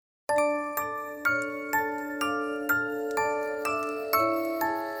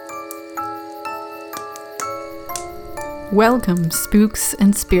Welcome, spooks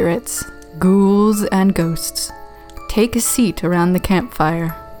and spirits, ghouls and ghosts. Take a seat around the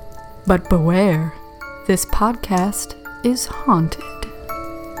campfire. But beware, this podcast is haunted.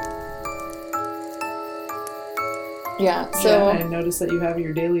 Yeah, so... I noticed that you have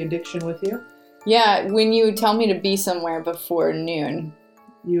your daily addiction with you. Yeah, when you tell me to be somewhere before noon,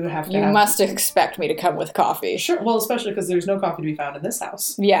 You have to you must expect me to come with coffee. Sure, well, especially because there's no coffee to be found in this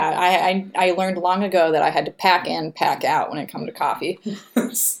house. Yeah, I learned long ago that I had to pack in, pack out when it comes to coffee.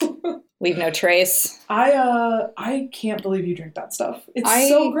 Leave no trace. I can't believe you drink that stuff. It's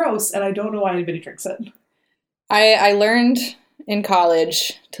so gross, and I don't know why anybody drinks it. I learned in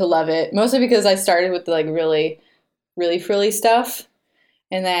college to love it, mostly because I started with the, really frilly stuff,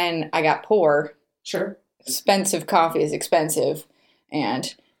 and then I got poor. Sure. Expensive coffee is expensive.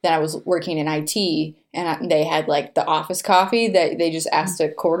 And then I was working in IT, and they had, the office coffee that they just asked a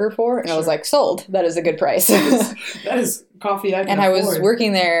quarter for, and I was like, sold. That is a good price. That is coffee I can And afford. I was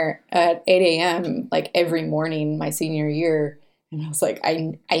working there at 8 a.m., every morning my senior year, and I was like,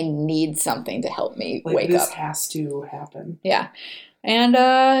 I need something to help me wake this up. This has to happen. Yeah. And,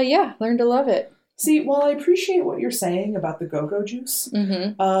 learned to love it. See, while I appreciate what you're saying about the go-go juice,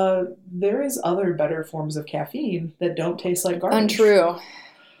 there is other better forms of caffeine that don't taste like garbage. Untrue.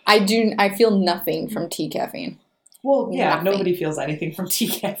 I feel nothing from tea caffeine. Well, yeah, Nothing. Nobody feels anything from tea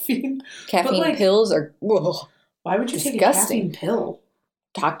caffeine. Caffeine pills are... Ugh, why would you disgusting. take a caffeine pill?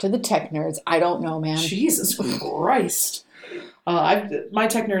 Talk to the tech nerds. I don't know, man. Jesus Christ. My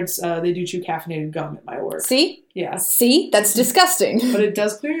tech nerds, they do chew caffeinated gum at my work. See? Yeah. See? That's disgusting. But it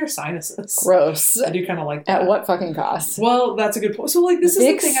does clear your sinuses. Gross. I do kind of like that. At what fucking cost? Well, that's a good point. So, this is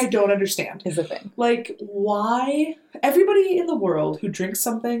the thing I don't understand. Is the thing. Why everybody in the world who drinks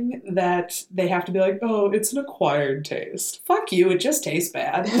something that they have to be like, oh, it's an acquired taste. Fuck you, it just tastes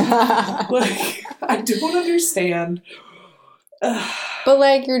bad. I don't understand.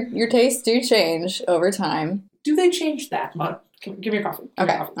 But, your tastes do change over time. Do they change that much? Give me a coffee.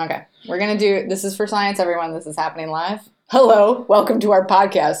 Okay. We're going to do... This is for science, everyone. This is happening live. Hello. Welcome to our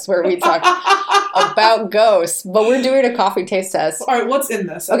podcast where we talk about ghosts. But we're doing a coffee taste test. All right, what's in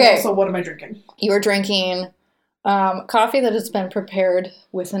this? Okay. And also, what am I drinking? You are drinking coffee that has been prepared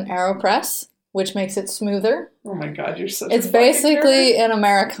with an AeroPress, which makes it smoother. Oh my god, you're such It's a fucking basically nerd. an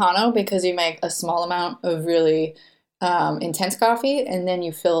Americano because you make a small amount of really intense coffee, and then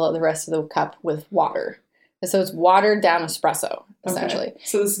you fill the rest of the cup with water. And so it's watered down espresso, essentially. Okay.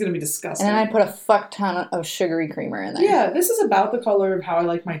 So this is going to be disgusting. And then I put a fuck ton of sugary creamer in there. Yeah, this is about the color of how I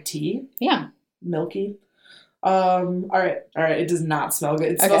like my tea. Yeah. Milky. All right. It does not smell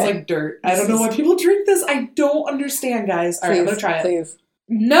good. It smells like dirt. I don't know why people drink this. I don't understand, guys. All right, I'm going to try it. Please.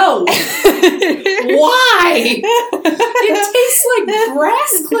 No! Why? It tastes like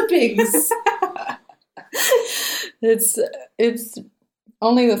grass clippings. It's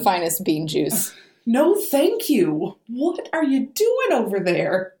only the finest bean juice. No, thank you. What are you doing over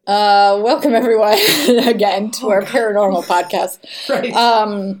there? Welcome everyone again to our paranormal podcast. Right.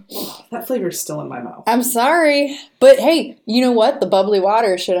 That flavor's still in my mouth. I'm sorry, but hey, you know what? The bubbly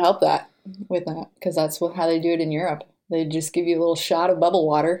water should help that with that because that's how they do it in Europe. They just give you a little shot of bubble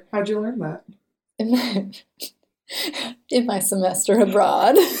water. How'd you learn that? In my semester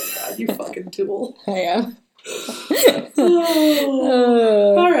abroad. God, you fucking tool. I am.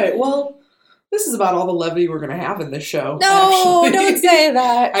 All right, well, this is about all the levity we're going to have in this show. No, actually. don't say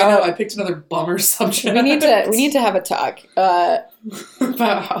that. I know, I picked another bummer subject. We need to have a talk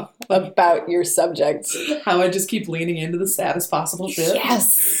about your subjects. how I just keep leaning into the saddest possible shit.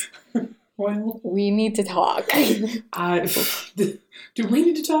 Yes. Well, We need to talk. do we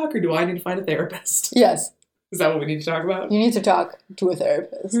need to talk, or do I need to find a therapist? Yes. Is that what we need to talk about? You need to talk to a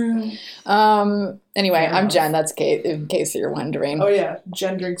therapist. Anyway, I'm Jen. That's Kate, in case you're wondering. Oh, yeah.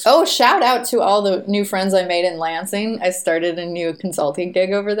 Jen drinks... Oh, shout out to all the new friends I made in Lansing. I started a new consulting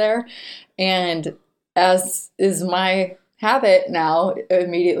gig over there. And as is my habit now, it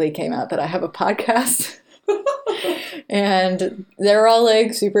immediately came out that I have a podcast. And they're all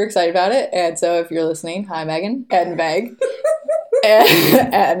super excited about it. And so if you're listening, hi, Megan and Meg.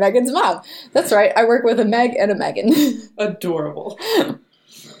 and Megan's mom. That's right. I work with a Meg and a Megan. Adorable.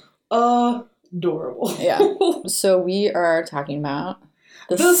 Adorable. Yeah. So we are talking about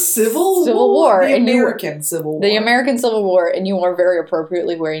the Civil War. The American Civil War. The American Civil War. And you are very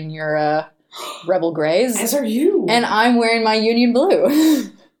appropriately wearing your Rebel Grays. As are you. And I'm wearing my Union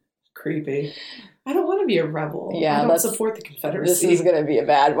Blue. Creepy. I don't want to be a rebel. Yeah, I don't support the Confederacy. This is going to be a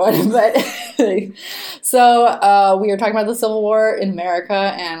bad one. But so we are talking about the Civil War in America,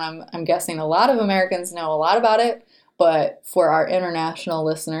 and I'm guessing a lot of Americans know a lot about it. But for our international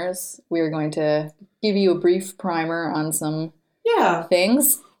listeners, we are going to give you a brief primer on some Yeah.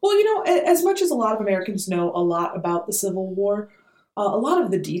 things. Well, as much as a lot of Americans know a lot about the Civil War, a lot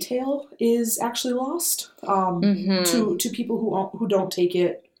of the detail is actually lost Mhm. to people who don't take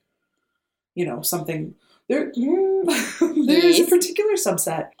it, something. There's a Yes. particular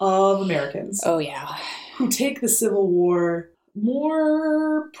subset of Americans Oh, yeah. who take the Civil War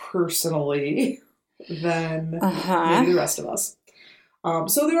more personally than maybe the rest of us.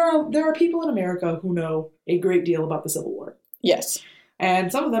 So there are people in America who know a great deal about the Civil War. Yes.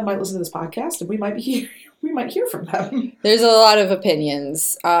 And some of them might listen to this podcast, and we might hear from them. There's a lot of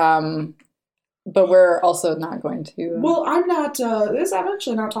opinions, but we're also not going to. Well, I'm not. I'm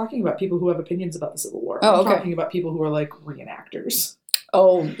actually not talking about people who have opinions about the Civil War. Oh, I'm okay. talking about people who are like reenactors,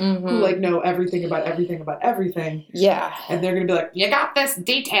 who like know everything about everything. Yeah. And they're gonna be like, "You got this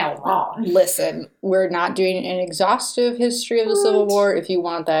detail wrong." Listen, we're not doing an exhaustive history of the Civil War. If you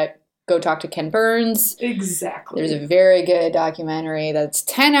want that, go talk to Ken Burns. Exactly. There's a very good documentary that's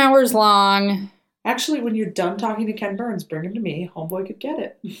 10 hours long. Actually, when you're done talking to Ken Burns, bring him to me. Homeboy could get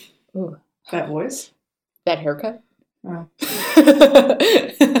it. Ooh. That voice. That haircut. Oh. He'll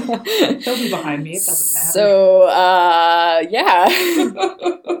be behind me. It doesn't matter. So, yeah.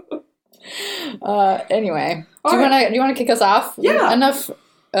 Anyway, do you want to kick us off? Yeah. Enough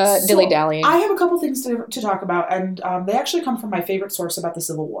dilly-dallying. I have a couple things to talk about, and they actually come from my favorite source about the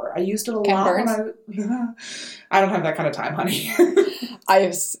Civil War. I used it a Ken lot Burns? when I don't have that kind of time, honey.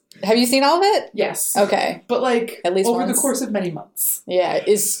 Have you seen all of it? Yes. Okay. But like At least over once. the course of many months. Yeah,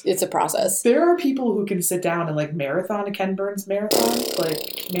 it's a process. There are people who can sit down and like marathon a Ken Burns marathon,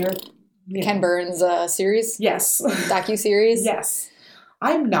 Ken Burns series? Yes. Docu-series? Yes.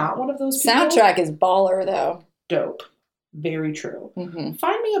 I'm not one of those people. Soundtrack is baller, though. Dope. Very true. Mm-hmm.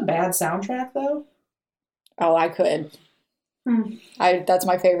 Find me a bad soundtrack, though. Oh, I could. That's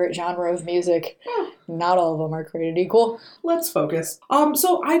my favorite genre of music. Not all of them are created equal. Let's focus.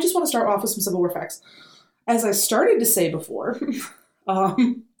 So I just want to start off with some Civil War facts. As I started to say before,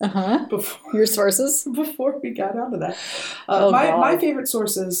 Your sources? before we got onto that, God. my favorite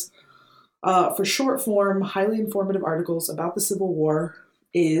sources for short form, highly informative articles about the Civil War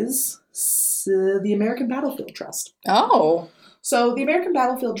is the American Battlefield Trust. Oh. So the American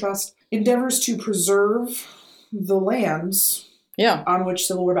Battlefield Trust endeavors to preserve the lands on which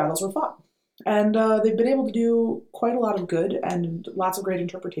Civil War battles were fought. And they've been able to do quite a lot of good and lots of great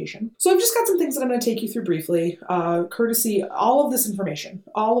interpretation. So I've just got some things that I'm going to take you through briefly. Courtesy, all of this information,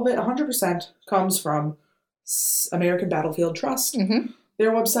 all of it, 100% comes from American Battlefield Trust. Mm-hmm.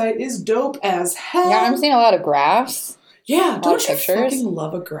 Their website is dope as hell. Yeah, I'm seeing a lot of graphs. Yeah, don't you pictures. fucking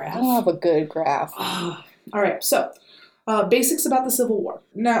love a graph? I love a good graph. All right, so basics about the Civil War.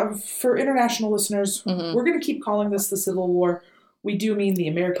 Now, for international listeners, we're going to keep calling this the Civil War. We do mean the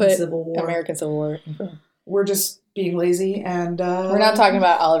American Civil War. American Civil War. We're just being lazy, and we're not talking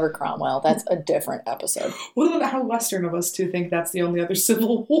about Oliver Cromwell. That's a different episode. Well, how Western of us to think that's the only other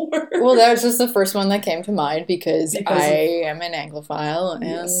Civil War? Well, that was just the first one that came to mind because I am an Anglophile,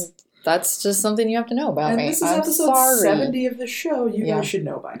 and that's just something you have to know about me. This is episode 70 of the show. You guys should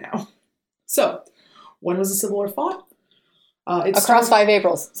know by now. So, when was the Civil War fought? Across 5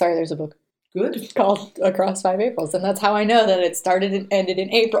 Aprils. Sorry, there's a book. Good. It's called Across 5 Aprils, and that's how I know that it started and ended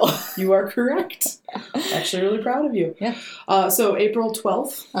in April. You are correct. Actually, really proud of you. Yeah. So April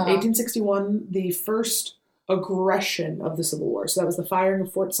 12th, 1861, the first aggression of the Civil War. So that was the firing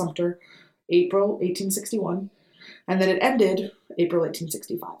of Fort Sumter, April 1861. And then it ended April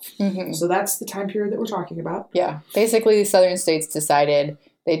 1865. Mm-hmm. So that's the time period that we're talking about. Yeah. Basically, the Southern states decided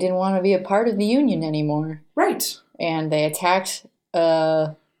they didn't want to be a part of the Union anymore. Right. And they attacked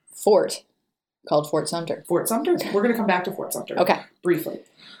a fort called Fort Sumter. Fort Sumter? We're going to come back to Fort Sumter. Okay. Briefly.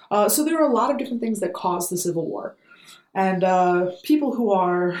 So there are a lot of different things that caused the Civil War. And people who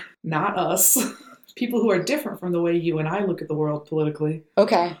are not us, people who are different from the way you and I look at the world politically,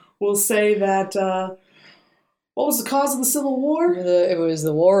 will say that, what was the cause of the Civil War? It was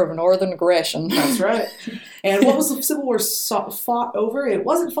the War of Northern Aggression. That's right. And what was the Civil War fought over? It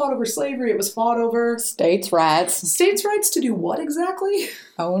wasn't fought over slavery, it was fought over... States' rights. States' rights to do what exactly?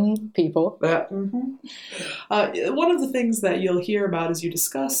 Own people. One of the things that you'll hear about as you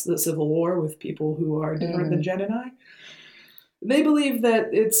discuss the Civil War with people who are different than Jen and I, they believe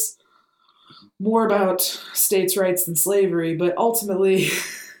that it's more about states' rights than slavery, but ultimately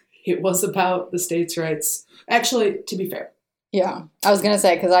it was about the states' rights. Actually, to be fair. Yeah. I was going to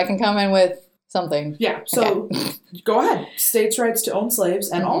say, because I can come in with something. Yeah, so go ahead. States' rights to own slaves,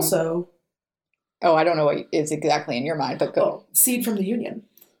 and also... Oh, I don't know what is exactly in your mind, but go. Cede from the Union.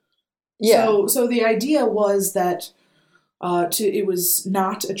 Yeah. So the idea was that it was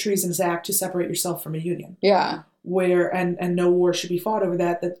not a treasonous act to separate yourself from a union. Yeah. And no war should be fought over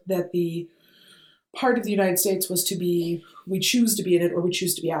that the part of the United States was to be, we choose to be in it or we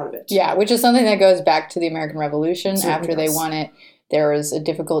choose to be out of it. Yeah, which is something that goes back to the American Revolution. After they does. won it, there was a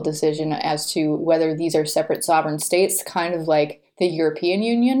difficult decision as to whether these are separate sovereign states, kind of like the European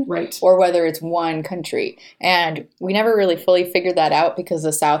Union, Right. or whether it's one country. And we never really fully figured that out because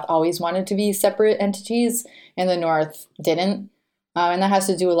the South always wanted to be separate entities and the North didn't. And that has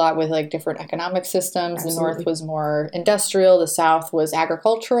to do a lot with like different economic systems. Absolutely. The North was more industrial. The South was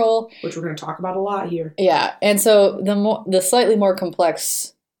agricultural. Which we're going to talk about a lot here. Yeah. And so the slightly more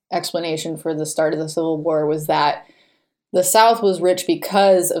complex explanation for the start of the Civil War was that the South was rich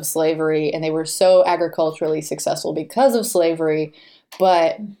because of slavery, and they were so agriculturally successful because of slavery,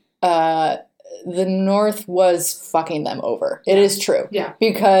 but the North was fucking them over. It is true. Yeah.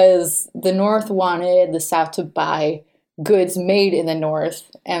 Because the North wanted the South to buy goods made in the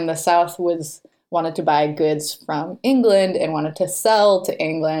North, and the South wanted to buy goods from England and wanted to sell to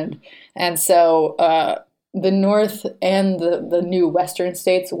England. And so the North and the new Western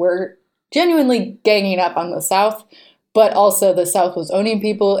states were genuinely ganging up on the South, but also the South was owning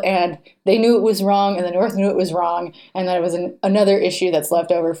people, and they knew it was wrong, and the North knew it was wrong, and that it was another issue that's left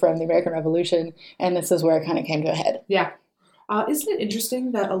over from the American Revolution, and this is where it kind of came to a head. Yeah. Isn't it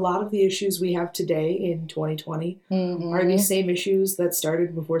interesting that a lot of the issues we have today in 2020 are the same issues that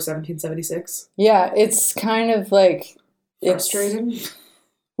started before 1776? Yeah, it's kind of like... Frustrating.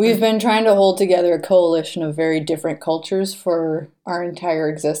 We've been trying to hold together a coalition of very different cultures for our entire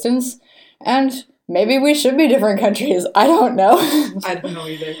existence, and maybe we should be different countries. I don't know. I don't know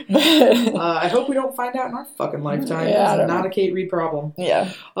either. I hope we don't find out in our fucking lifetime. Yeah, It's not a Kate Reed problem.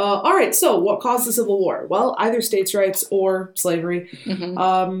 Yeah. All right, so what caused the Civil War? Well, either states' rights or slavery.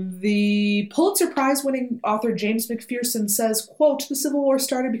 The Pulitzer Prize-winning author James McPherson says, quote, "The Civil War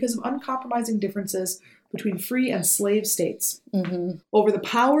started because of uncompromising differences between free and slave states over the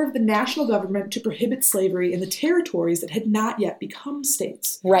power of the national government to prohibit slavery in the territories that had not yet become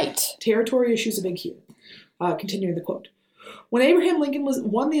states." Right. Territory issues are big here. Continuing the quote. When Abraham Lincoln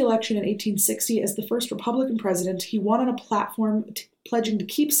won the election in 1860 as the first Republican president, he won on a platform pledging to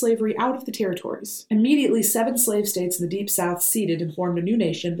keep slavery out of the territories. Immediately, 7 slave states in the Deep South ceded and formed a new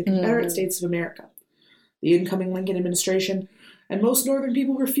nation, the Confederate States of America. The incoming Lincoln administration and most Northern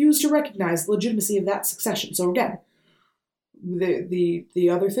people refused to recognize the legitimacy of that succession. So again, the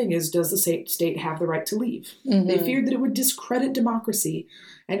other thing is, does the state have the right to leave? They feared that it would discredit democracy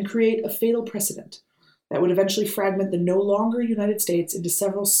and create a fatal precedent that would eventually fragment the no longer United States into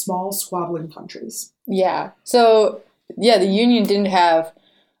several small squabbling countries. Yeah. So, yeah, the Union didn't have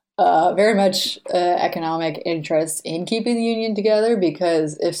very much economic interest in keeping the Union together,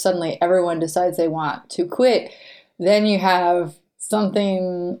 because if suddenly everyone decides they want to quit, then you have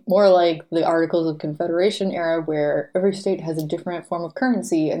something more like the Articles of Confederation era, where every state has a different form of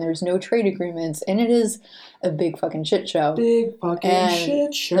currency and there's no trade agreements, and it is a big fucking shit show. Big fucking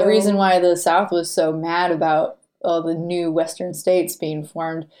shit show. The reason why the South was so mad about all the new Western states being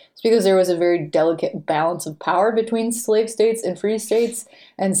formed is because there was a very delicate balance of power between slave states and free states.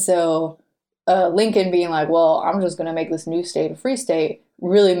 And so Lincoln being like, well, I'm just going to make this new state a free state,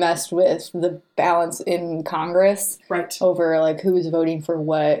 really messed with the balance in Congress, right, over like who's voting for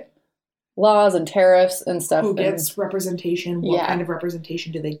what laws and tariffs and stuff. Who gets representation? What Yeah. kind of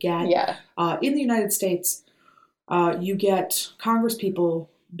representation do they get? Yeah. In the United States, you get Congress people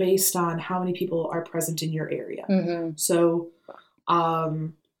based on how many people are present in your area. So,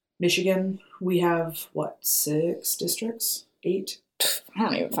 Michigan, we have, 6 districts? 8? I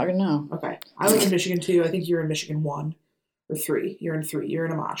don't even fucking know. Okay. I live in Michigan, too. I think you're in Michigan 1 or 3. You're in 3. You're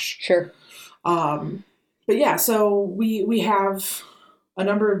in Amash. Sure. But yeah, so we have a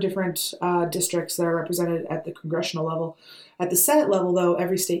number of different districts that are represented at the congressional level. At the Senate level, though,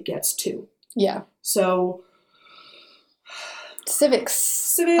 every state gets 2. Yeah. So... Civics.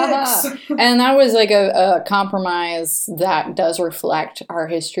 Civics! And that was like a compromise that does reflect our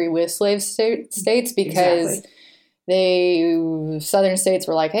history with slave states, because southern states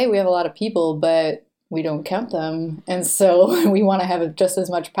were like, hey, we have a lot of people, but we don't count them. And so we want to have just as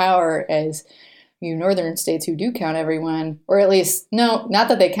much power as you northern states who do count everyone, or at least, no, not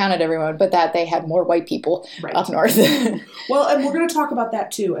that they counted everyone, but that they had more white people up north. Well, and we're going to talk about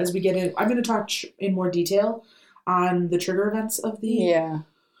that too as we get in. I'm going to talk in more detail on the trigger events of the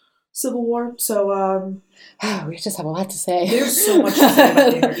Civil War. So we just have a lot to say. There's so much to say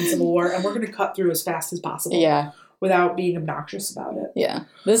about the American Civil War, and we're going to cut through as fast as possible. Yeah. Without being obnoxious about it. Yeah.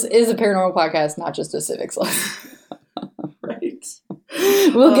 This is a paranormal podcast, not just a civics lesson. Right.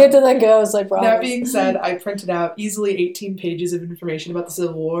 We'll get to the ghosts, I promise. That being said, I printed out easily 18 pages of information about the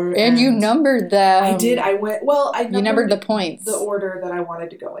Civil War. And you numbered them. I did. I numbered the points. The order that I wanted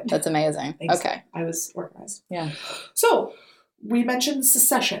to go in. That's amazing. Thanks. Okay. I was organized. Yeah. So, we mentioned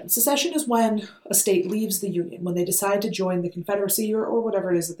secession. Secession is when a state leaves the Union, when they decide to join the Confederacy or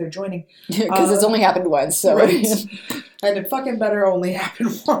whatever it is that they're joining. Because it's only happened once, so. Right. And it fucking better only happen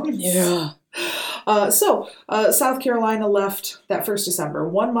once. Yeah. South Carolina left that first December,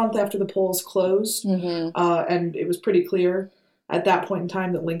 1 month after the polls closed, and it was pretty clear at that point in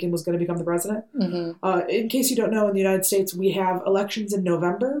time that Lincoln was going to become the president. In case you don't know, in the United States, we have elections in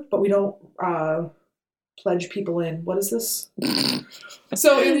November, but we don't pledge people in. What is this?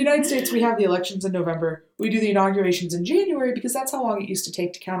 So in the United States, we have the elections in November. We do the inaugurations in January because that's how long it used to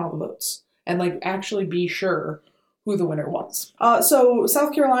take to count all the votes and actually be sure who the winner was. So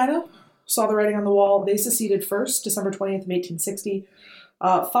South Carolina saw the writing on the wall. They seceded first, December 20th of 1860,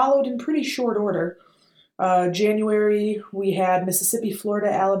 followed in pretty short order. January, we had Mississippi,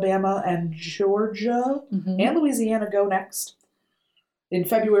 Florida, Alabama, and Georgia, and Louisiana go next. In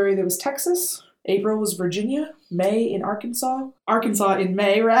February, there was Texas. April was Virginia. May in Arkansas in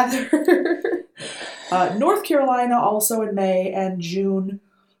May, rather. North Carolina also in May, and June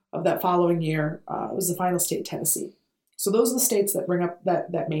of that following year was the final state, Tennessee. So those are the states that bring up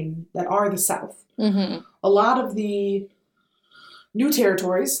that are the South. A lot of the new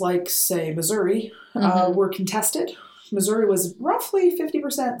territories, like say Missouri, were contested. Missouri was roughly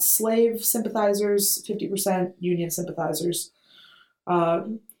 50% slave sympathizers, 50% Union sympathizers.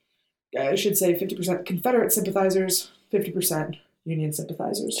 I should say 50% Confederate sympathizers, 50% Union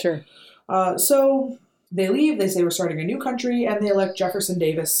sympathizers. Sure. So they leave, they say we're starting a new country, and they elect Jefferson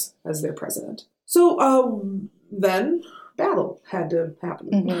Davis as their president. So then battle had to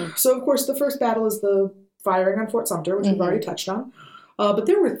happen. So, of course, the first battle is the firing on Fort Sumter, which we've already touched on. But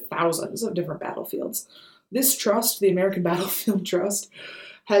there were thousands of different battlefields. This trust, the American Battlefield Trust,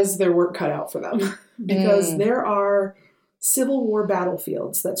 has their work cut out for them because there are Civil War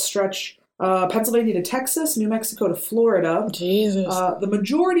battlefields that stretch Pennsylvania to Texas, New Mexico to Florida. Jesus. The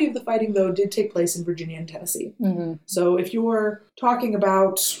majority of the fighting, though, did take place in Virginia and Tennessee. So if you're talking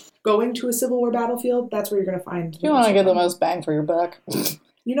about going to a Civil War battlefield, that's where you're going to find. You want to get the most bang for your buck.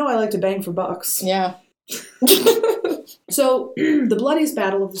 You know I like to bang for bucks. Yeah. So the bloodiest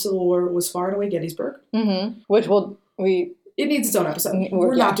battle of the Civil War was far and away Gettysburg. Which It needs its own episode.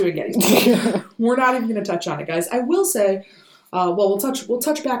 We're not doing Gettysburg. We're not even going to touch on it, guys. I will say, we'll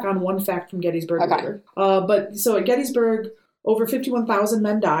touch back on one fact from Gettysburg later. But so at Gettysburg, over 51,000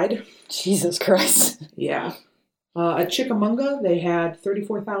 men died. Jesus Christ. Yeah. At Chickamauga, they had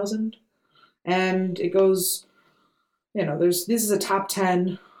 34,000. And it goes, this is a top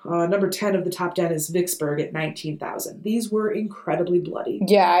 10. Number 10 of the top 10 is Vicksburg at 19,000. These were incredibly bloody.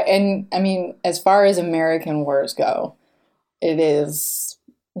 Yeah, and I mean, as far as American wars go, it is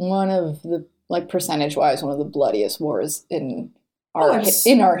one of the, percentage-wise, one of the bloodiest wars in our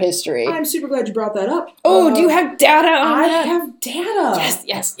history. I'm super glad you brought that up. Oh, do you have data on that? I have data.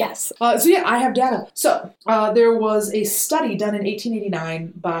 Yes. I have data. So, there was a study done in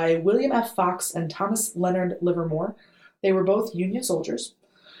 1889 by William F. Fox and Thomas Leonard Livermore. They were both Union soldiers.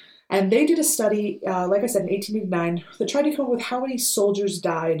 And they did a study, like I said, in 1889, that tried to come up with how many soldiers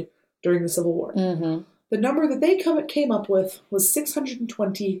died during the Civil War. The number that they came up with was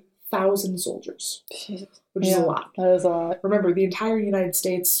 620,000 soldiers. Jesus. Which is a lot. That is a lot. Remember, the entire United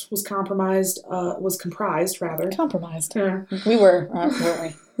States was comprised. Compromised. Yeah. We were,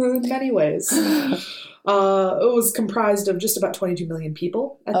 weren't we? In many ways. It was comprised of just about 22 million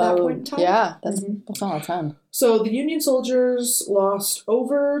people at that point in time. Yeah, that's not a ton. So the Union soldiers lost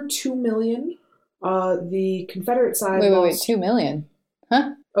over 2 million. The Confederate side Wait, 2 million?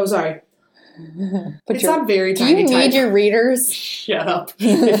 Huh? Oh, sorry. It's not very tiny. Do you need your readers? Shut up.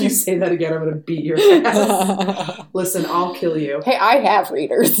 If you say that again, I'm going to beat your ass. Listen, I'll kill you. Hey, I have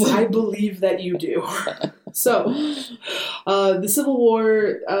readers. I believe that you do. So, the Civil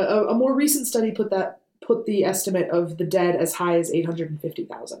War, a more recent study put the estimate of the dead as high as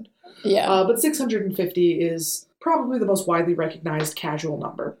 850,000. Yeah. But 650 is probably the most widely recognized casual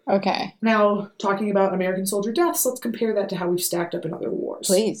number. Okay. Now, talking about American soldier deaths, let's compare that to how we've stacked up in other wars.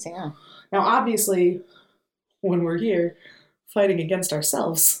 Please, yeah. Now, obviously, when we're here fighting against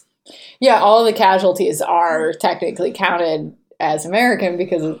ourselves. Yeah, all the casualties are technically counted as American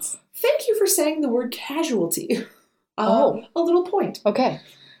because it's... Thank you for saying the word casualty. A little point. Okay.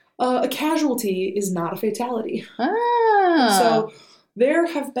 A casualty is not a fatality. Ah. So there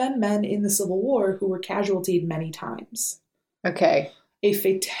have been men in the Civil War who were casualtied many times. Okay. A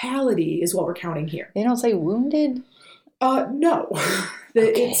fatality is what we're counting here. They don't say wounded? No.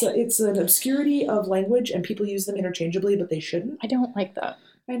 Okay. It's an obscurity of language, and people use them interchangeably, but they shouldn't. I don't like that.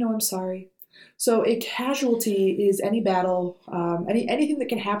 I know, I'm sorry. So a casualty is any battle, anything that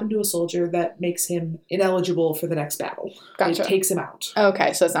can happen to a soldier that makes him ineligible for the next battle. Gotcha. It takes him out.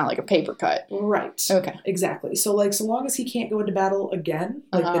 Okay, so it's not like a paper cut. Right. Okay. Exactly. So like, so long as he can't go into battle again,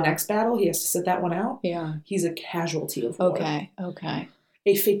 like the next battle, he has to sit that one out. Yeah. He's a casualty of war. Okay.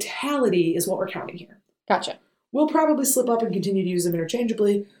 A fatality is what we're counting here. Gotcha. We'll probably slip up and continue to use them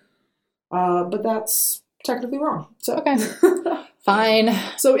interchangeably, but that's technically wrong. So Okay. Fine.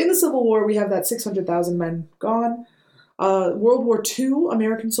 So in the Civil War, we have that 600,000 men gone. World War II,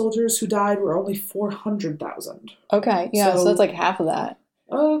 American soldiers who died were only 400,000. Okay. Yeah, so So- that's like half of that.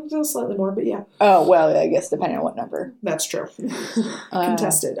 Just slightly more, but yeah, Oh, well, I guess depending on what number. that's true.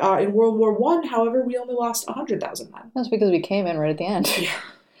 Contested. In World War I, however, we only lost 100,000 men. That's because we came in right at the end.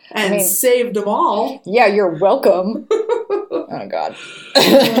 And saved them all. Yeah, you're welcome. Oh, God.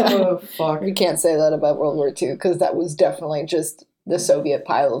 Oh, fuck. We can't say that about World War II because that was definitely just the Soviet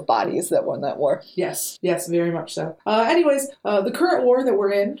pile of bodies that won that war. Yes, very much so. Anyways, the current war that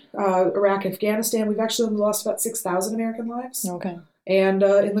we're in, Iraq, Afghanistan, we've actually only lost about 6,000 American lives. Okay. And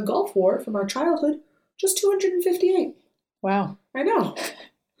in the Gulf War, from our childhood, just 258. Wow. I know.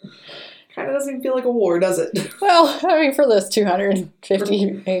 Kind of doesn't even feel like a war, does it? Well, I mean, for those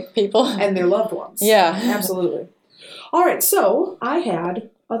 258 people. And their loved ones. Yeah. Absolutely. All right, so I had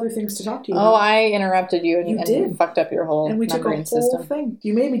other things to talk to you Oh, about. I interrupted you You and did. fucked up your whole And we took a numbering whole system. thing.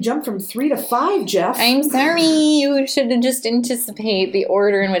 You made me jump from 3 to 5, Jeff. I'm sorry. You should have just anticipate the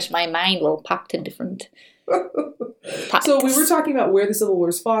order in which my mind will pop to different topics. So we were talking about where the Civil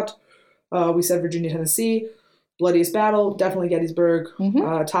Wars fought. We said Virginia, Tennessee. Bloodiest battle, definitely Gettysburg.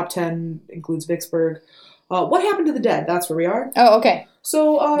 Mhm. Top 10 includes Vicksburg. What happened to the dead? That's where we are. Oh, okay.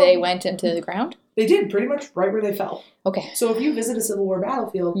 So They went into the ground? They did, pretty much right where they fell. Okay. So if you visit a Civil War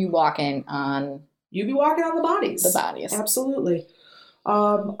battlefield, You walk in on you'd be walking on the bodies. the bodies. Absolutely.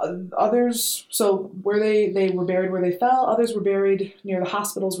 Others, so where they were buried where they fell, others were buried near the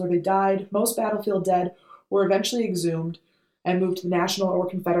hospitals where they died. Most battlefield dead were eventually exhumed and moved to the National or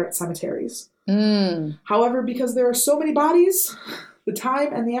Confederate cemeteries. Mm. However, because there are so many bodies, the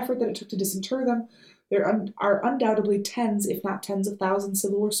time and the effort that it took to disinter them, there are undoubtedly tens, if not tens of thousands,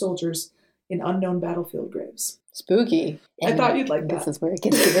 Civil War soldiers in unknown battlefield graves. Spooky. I thought you'd like This that. is where it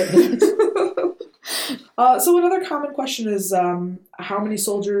gets good. So another common question is how many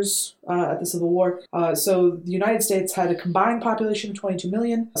soldiers at the Civil War? So the United States had a combined population of 22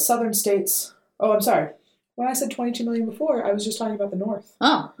 million. Southern states... Oh, I'm sorry. When I said 22 million before, I was just talking about the North.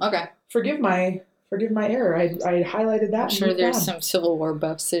 Oh, okay. Forgive my error. I highlighted that. I'm and sure moved there's on. some Civil War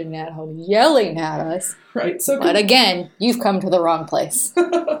buffs sitting at home yelling at us. Right. So But again, you've come to the wrong place.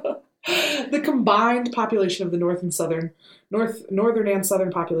 the combined population of the northern and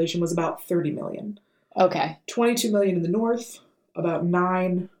southern population was about 30 million. Okay. 22 million in the north, about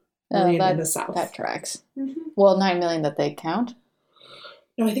 9 million in the south. That tracks. Mhm. Well, 9 million that they count?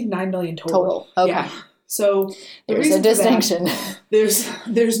 No, I think 9 million total. Total. Okay. Yeah. So the There's a reason for that, distinction.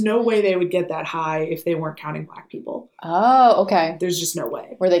 there's no way they would get that high if they weren't counting black people. Oh, okay. There's just no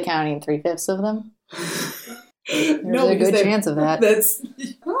way. Were they counting 3/5 of them? There's No, a because good chance of that. That's.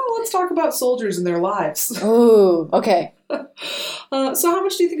 Oh, let's talk about soldiers and their lives. Ooh, okay. So how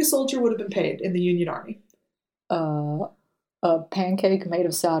much do you think a soldier would have been paid in the Union Army? A pancake made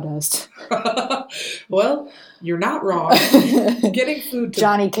of sawdust. Well, you're not wrong. Getting food to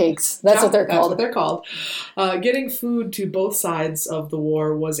Johnny cakes. That's what they're That's called. what they're called. Getting food to both sides of the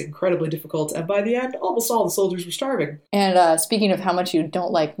war was incredibly difficult, and by the end, almost all the soldiers were starving. And speaking of how much you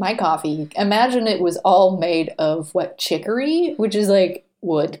don't like my coffee, imagine it was all made of what, chicory, which is like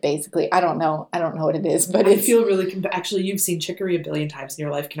wood, basically. I don't know what it is, but I it's. feel really... Actually, you've seen chicory a billion times in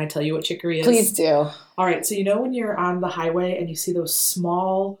your life. Can I tell you what chicory is? Please do. All right, so you know when you're on the highway and you see those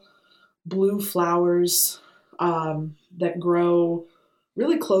small blue flowers that grow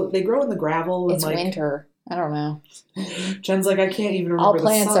really close. They grow in the gravel. And It's winter. I don't know. Jen's like, I can't even remember All the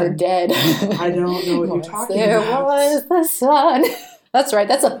plants sun. are dead. I don't know what you're Once talking there about. was the sun. That's right.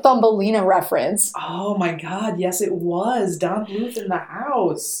 That's a Thumbelina reference. Oh my God, yes it was. Don Bluth in the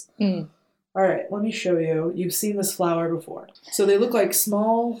house. Mm. All right, let me show you. You've seen this flower before. So they look like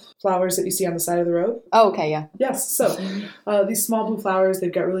small flowers that you see on the side of the road. Oh, okay, yeah. Yes, so these small blue flowers,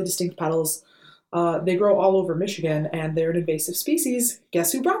 they've got really distinct petals. They grow all over Michigan, and they're an invasive species.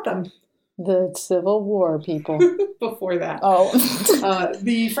 Guess who brought them? The Civil War people. Before that. Oh.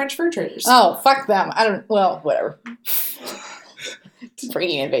 The French fur traders. Oh, fuck them. Well, whatever.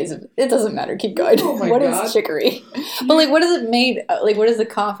 freaking invasive. It doesn't matter. Keep going. Oh my What God. is chicory? But like, what is it made? Like, what is the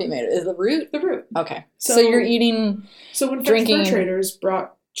coffee made? Is the root? The root. Okay. So- So you're eating. So when French Drinking- fur traders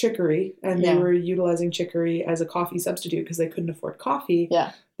brought chicory, and they Yeah. were utilizing chicory as a coffee substitute because they couldn't afford coffee,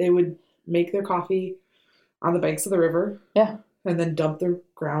 Yeah. they would make their coffee on the banks of the river. Yeah. And then dump their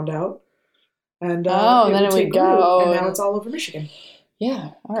ground out. And Then it would take root, go and now and- it's all over Michigan. Yeah.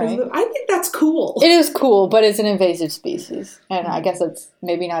 All 'Cause right. I think that's cool. It is cool, but it's an invasive species, and I guess it's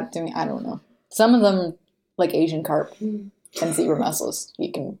maybe not doing. I don't know. Some of them, like Asian carp and zebra mussels,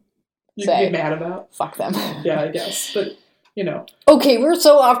 you can You say can get mad about. fuck them. Yeah, I guess. But, Okay, we're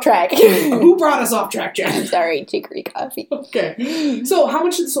so off track. who brought us off track, Jen? Sorry, chicory coffee. Okay. So how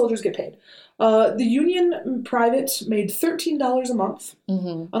much did the soldiers get paid? The Union private made $13 a month,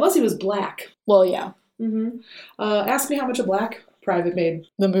 Hmm. unless he was black. Well, yeah. Mm-hmm. Ask me how much a black private made.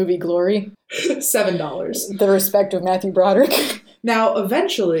 The movie Glory, $7. the respect of Matthew Broderick. Now,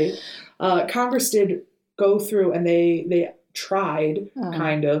 eventually, Congress did go through and they tried,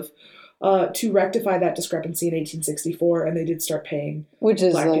 kind of, to rectify that discrepancy in 1864, and they did start paying Which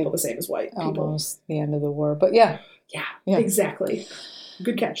is black like people the same as white people. almost the end of the war, but yeah. Yeah, exactly.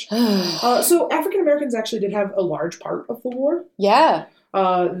 Good catch. So African Americans actually did have a large part of the war. Yeah.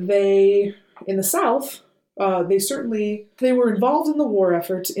 They, in the South, they were involved in the war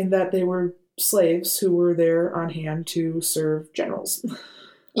effort in that they were slaves who were there on hand to serve generals.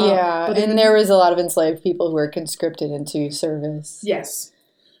 Yeah, but in and the- there was a lot of enslaved people who were conscripted into service. Yes.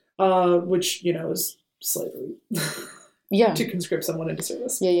 Which, is slavery. Yeah. To conscript someone into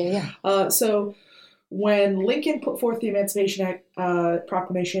service. Yeah. So when Lincoln put forth the Emancipation Act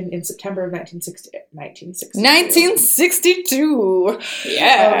Proclamation in September of 1962. 1962.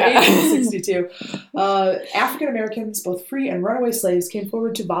 1862. African Americans, both free and runaway slaves, came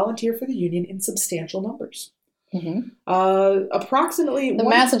forward to volunteer for the Union in substantial numbers. Mm-hmm. Approximately The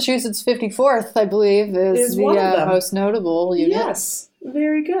Massachusetts 54th, I believe, is the one of them. most notable unit. Yes,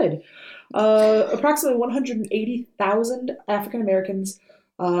 very good. Approximately 180,000 African Americans,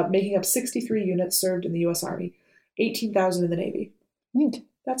 making up 63 units, served in the U.S. Army, 18,000 in the Navy. Neat.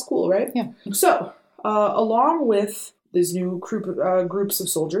 That's cool, right? Yeah. So, along with these new groups of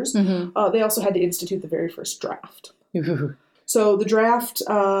soldiers, Mm-hmm. they also had to institute the very first draft. So the draft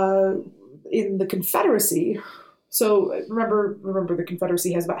in the Confederacy. So remember, the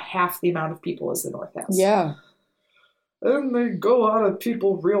Confederacy has about half the amount of people as the North has. Yeah. And they go out of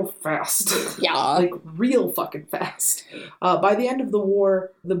people real fast. Yeah. Like, real fucking fast. By the end of the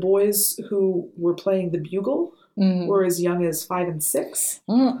war, the boys who were playing the bugle Mhm. were as young as 5 and 6.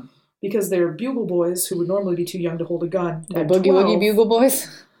 Mm. Because they're bugle boys who would normally be too young to hold a gun. The At Boogie 12. Woogie Bugle Boys?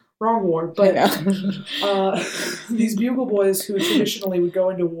 Wrong war. I But know. these bugle boys who traditionally would go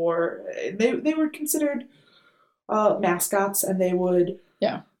into war, they were considered mascots, and they would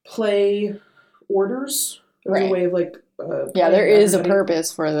play orders. There was Right. a way of like Yeah, there playing is a everybody.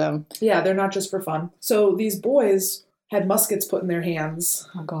 purpose for them. Yeah, they're not just for fun. So these boys had muskets put in their hands,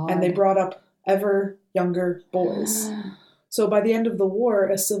 Oh, God. and they brought up ever younger boys. So by the end of the war,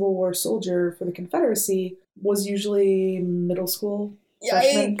 a Civil War soldier for the Confederacy was usually middle school.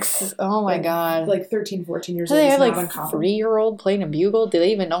 freshman. Yikes. Oh, my God. Like 13, 14 years Do old. they It's have not like uncommon. 3-year-old playing a bugle? Do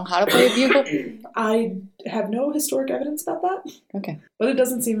they even know how to play a bugle? I have no historic evidence about that, Okay. but it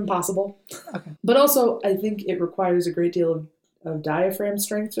doesn't seem impossible. Okay. But also, I think it requires a great deal of diaphragm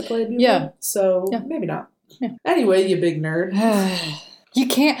strength to play a bugle. Yeah. So Yeah. maybe not. Yeah. Anyway, you big nerd. We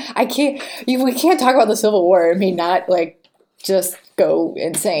can't talk about the Civil War and me not like just go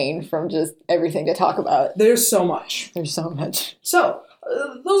insane from just everything to talk about. There's so much. There's so much. So,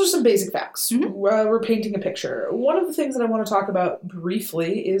 those are some basic facts. Mhm. We're painting a picture. One of the things that I want to talk about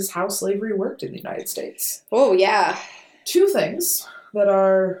briefly is how slavery worked in the United States. Oh, yeah. 2 things that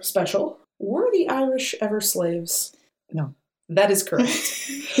are special. Were the Irish ever slaves? No. That is correct.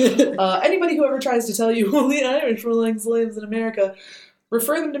 Anybody who ever tries to tell you, well, the Irish were like slaves in America,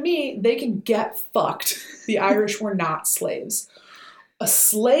 refer them to me. They can get fucked. The Irish were not slaves. A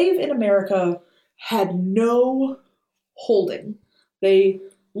slave in America had no holding. They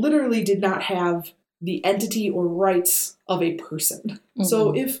literally did not have the entity or rights of a person.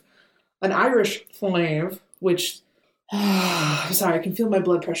 So if an Irish slave, which I'm sorry, I can feel my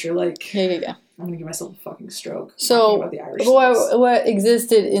blood pressure. Like, Yeah. I'm gonna give myself a fucking stroke. So, talking about the Irish slaves. what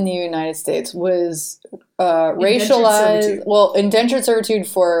existed in the United States was Indentured racialized, servitude. well, indentured servitude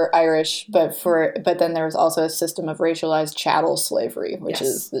for Irish, but then there was also a system of racialized chattel slavery, which Yes.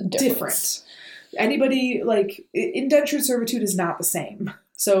 is the difference. Different. Anybody, like, indentured servitude is not the same.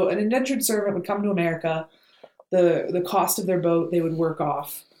 So an indentured servant would come to America, the cost of their boat they would work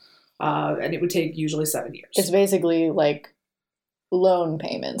off, and it would take usually 7 years. It's basically like loan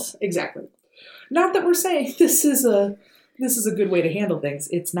payments. Exactly. Not that we're saying this is a good way to handle things.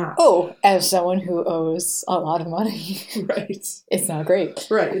 It's not. Oh, as someone who owes a lot of money. Right. It's not great.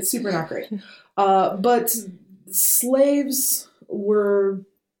 Right. It's super not great. But slaves were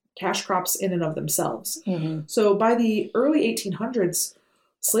cash crops in and of themselves. Mm-hmm. So by the early 1800s,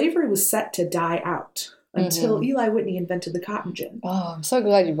 slavery was set to die out until Eli Whitney invented the cotton gin. Oh, I'm so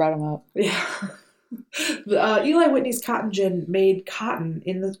glad you brought him up. Yeah. Eli Whitney's cotton gin made cotton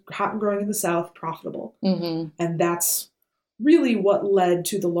growing in the South profitable. Mm-hmm. And that's really what led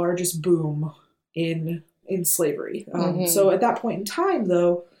to the largest boom in slavery. So at that point in time,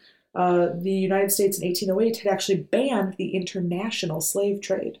 though, the United States in 1808 had actually banned the international slave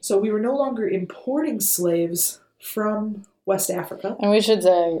trade. So we were no longer importing slaves from West Africa. And we should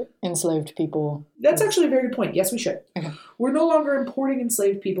say enslaved people. That's actually a very good point. Yes, we should. Okay. We're no longer importing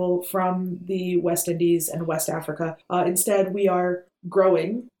enslaved people from the West Indies and West Africa. Instead, we are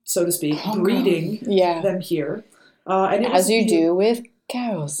growing, so to speak, breeding them here. And as you do with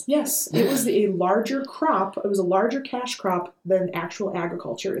cows. Yes, it was a larger crop. It was a larger cash crop than actual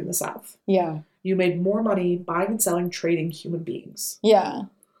agriculture in the South. Yeah. You made more money buying and selling, trading human beings. Yeah.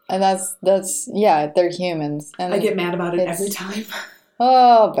 And that's they're humans. And I get mad about it every time.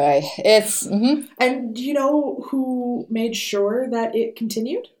 Oh, boy. It's... Mm-hmm. And do you know who made sure that it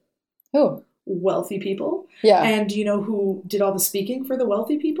continued? Who? Wealthy people. Yeah. And do you know who did all the speaking for the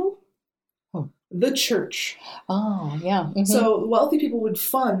wealthy people? Who? The church. Oh, yeah. Mm-hmm. So wealthy people would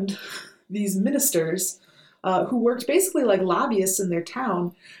fund these ministers who worked basically like lobbyists in their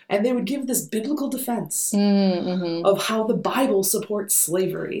town, and they would give this biblical defense of how the Bible supports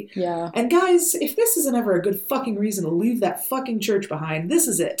slavery. Yeah. And guys, if this isn't ever a good fucking reason to leave that fucking church behind, this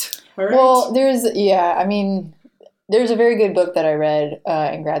is it. All right? Well, there's a very good book that I read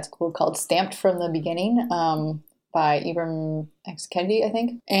in grad school called Stamped from the Beginning by Ibram X. Kendi, I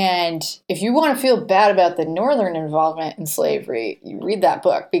think. And if you want to feel bad about the Northern involvement in slavery, you read that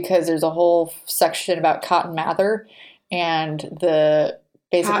book, because there's a whole section about Cotton Mather and thou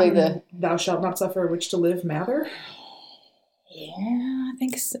shalt not suffer a witch to live, Mather? Yeah, I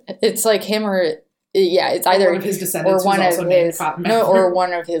think so. It's like him or... Yeah, it's either... Or one of his descendants or one who's of also named his... Cotton Mather. No, or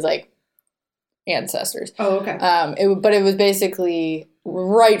one of his, like, ancestors. Oh, okay. But it was basically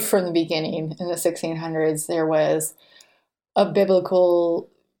right from the beginning in the 1600s, there was a biblical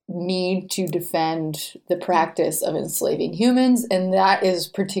need to defend the practice of enslaving humans, and that is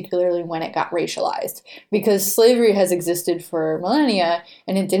particularly when it got racialized, because slavery has existed for millennia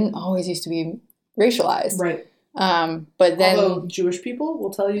and it didn't always used to be racialized. Right. But then, although Jewish people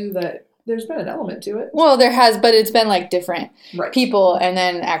will tell you that there's been an element to it. Well, there has, but it's been like different people, and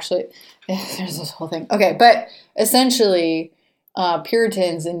then actually there's this whole thing. Okay, but essentially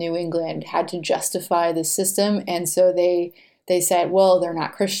Puritans in New England had to justify the system, and so they said, well, they're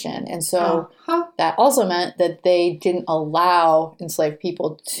not Christian, and so that also meant that they didn't allow enslaved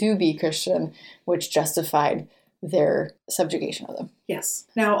people to be Christian, which justified their subjugation of them. Yes.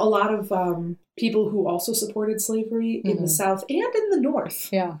 Now, a lot of people who also supported slavery in the South and in the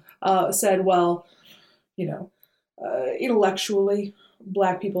North said, well, intellectually,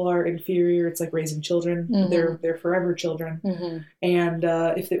 Black people are inferior. It's like raising children. They're forever children. And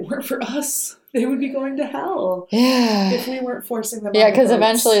if it weren't for us, they would be going to hell. Yeah. If we weren't forcing them. Yeah, because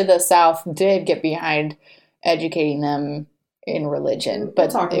eventually the South did get behind educating them in religion,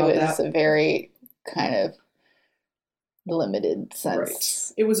 but it was a very kind of limited sense.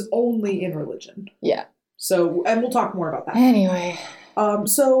 Right. It was only in religion. Yeah. So, and we'll talk more about that. Anyway.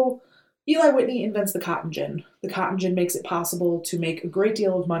 So Eli Whitney invents the cotton gin. The cotton gin makes it possible to make a great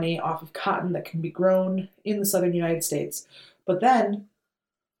deal of money off of cotton that can be grown in the southern United States. But then,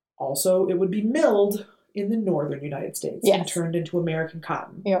 also, it would be milled in the northern United States and turned into American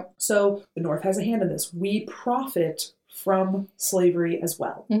cotton. Yeah. So the North has a hand in this. We profit from slavery as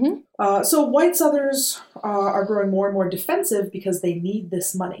well. So white Southerners are growing more and more defensive because they need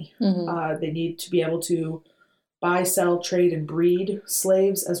this money. They need to be able to buy, sell, trade, and breed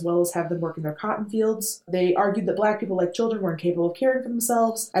slaves, as well as have them work in their cotton fields. They argued that Black people, like children, were incapable of caring for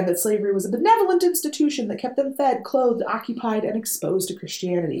themselves, and that slavery was a benevolent institution that kept them fed, clothed, occupied, and exposed to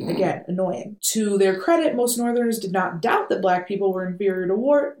Christianity. Again, annoying. To their credit, most Northerners did not doubt that Black people were inferior to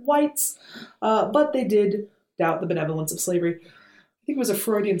whites, but they did doubt the benevolence of slavery. I think it was a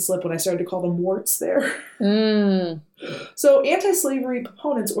Freudian slip when I started to call them warts there. So anti-slavery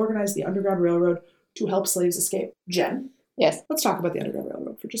proponents organized the Underground Railroad to help slaves escape. Jen? Yes. Let's talk about the Underground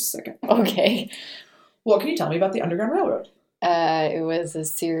Railroad for just a second. Okay. What can you tell me about the Underground Railroad? It was a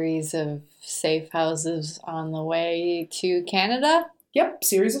series of safe houses on the way to Canada. Yep,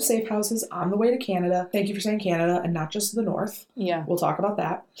 series of safe houses on the way to Canada. Thank you for saying Canada and not just the North. Yeah. We'll talk about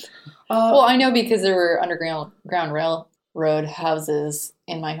that. Well, I know because there were underground railroad houses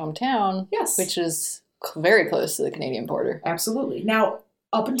in my hometown. Yes. Which is very close to the Canadian border. Absolutely. Now,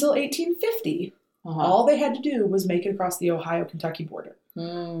 up until 1850, all they had to do was make it across the Ohio-Kentucky border.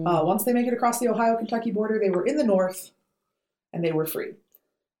 Once they make it across the Ohio-Kentucky border, they were in the North and they were free.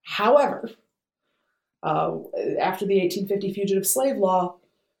 However, after the 1850 Fugitive Slave Law,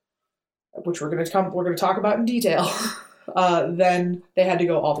 which we're going to talk about in detail, then they had to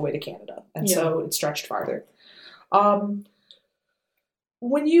go all the way to Canada, and so it stretched farther.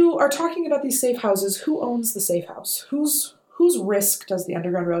 When you are talking about these safe houses, who owns the safe house? Whose risk does the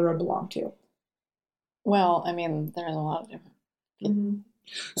Underground Railroad belong to? Well, I mean, there's a lot of different.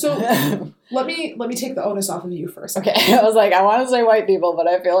 So let me take the onus off of you first. Okay, I was like, I want to say white people, but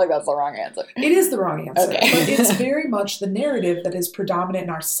I feel like that's the wrong answer. It is the wrong answer, Okay. but it's very much the narrative that is predominant in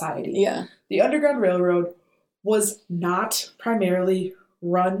our society. Yeah. The Underground Railroad was not primarily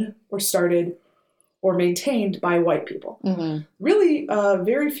run or started or maintained by white people. Really,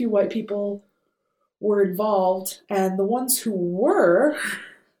 very few white people were involved, and the ones who were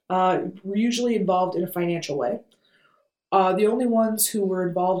usually involved in a financial way. The only ones who were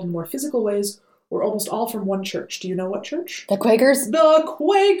involved in more physical ways were almost all from one church. Do you know what church? The Quakers? The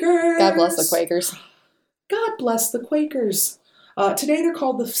Quakers! God bless the Quakers. God bless the Quakers. Today they're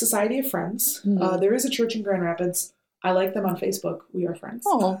called the Society of Friends. There is a church in Grand Rapids. I like them on Facebook. We are friends.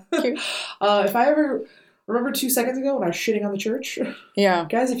 Oh, cute. If I ever remember 2 seconds ago when I was shitting on the church, Yeah.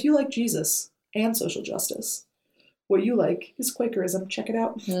 guys, if you like Jesus and social justice, what you like is Quakerism. Check it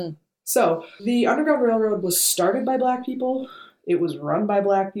out. So, the Underground Railroad was started by black people, it was run by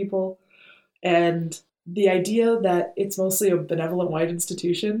black people, and the idea that it's mostly a benevolent white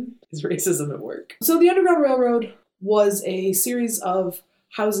institution is racism at work. So, the Underground Railroad was a series of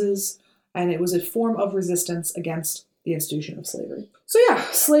houses, and it was a form of resistance against the institution of slavery. So yeah,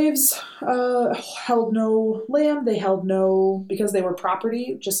 slaves held no land, because they were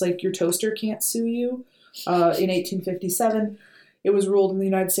property, just like your toaster can't sue you. In 1857, it was ruled in the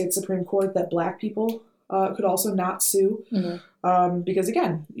United States Supreme Court that black people could also not sue, because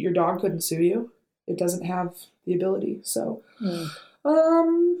again, your dog couldn't sue you. It doesn't have the ability. So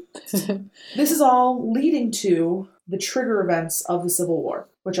this is all leading to the trigger events of the Civil War,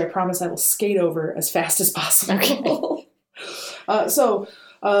 which I promise I will skate over as fast as possible. Okay. So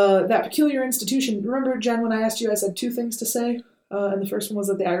that peculiar institution, remember, Jen, when I asked you, I said 2 things to say, and the first one was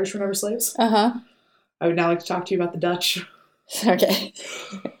that the Irish were never slaves? I would now like to talk to you about the Dutch. Okay.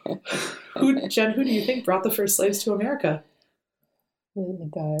 Jen, who do you think brought the first slaves to America? The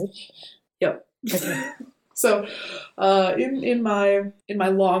Dutch. Yep. Okay. So, in my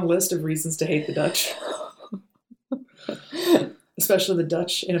long list of reasons to hate the Dutch, especially the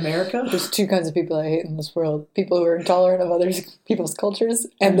Dutch in America, There's 2 kinds of people I hate in this world. People who are intolerant of other people's cultures,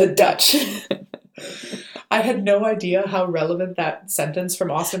 and the Dutch. I had no idea how relevant that sentence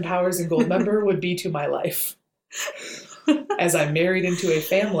from Austin Powers and Goldmember would be to my life. As I'm married into a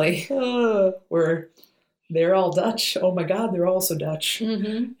family where they're all Dutch. Oh my God, they're also Dutch.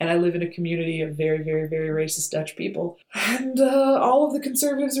 And I live in a community of very, very, very racist Dutch people. And all of the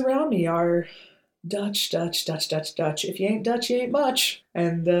conservatives around me are Dutch, Dutch, Dutch, Dutch, Dutch. If you ain't Dutch, you ain't much.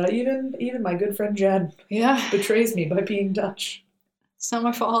 And even my good friend Jen betrays me by being Dutch. It's not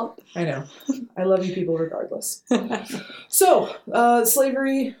my fault. I know. I love you people regardless. So,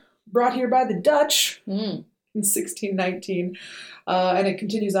 slavery brought here by the Dutch in 1619, and it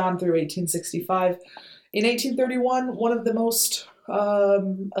continues on through 1865. In 1831, one of the most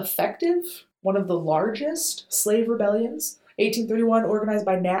effective, one of the largest slave rebellions, 1831, organized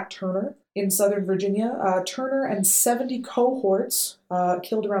by Nat Turner in Southern Virginia. Turner and 70 cohorts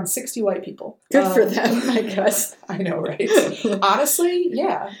killed around 60 white people. Good for them, I guess. I know, right? Honestly,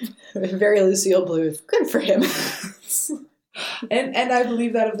 yeah. Very Lucille Bluth. Good for him. And I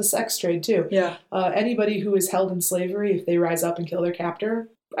believe that of the sex trade, too. Yeah. Anybody who is held in slavery, if they rise up and kill their captor,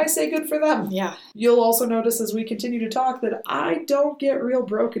 I say good for them. Yeah. You'll also notice as we continue to talk that I don't get real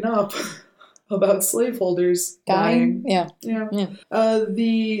broken up about slaveholders dying. Yeah.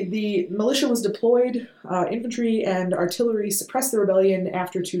 The militia was deployed. Infantry and artillery suppressed the rebellion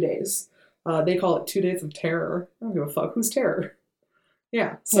after 2 days. They call it 2 days of terror. I don't give a fuck. Who's terror?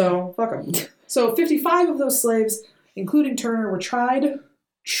 Yeah, so fuck them. So 55 of those slaves, including Turner, were tried.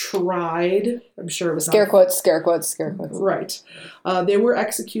 I'm sure it was Scare quotes. Right. They were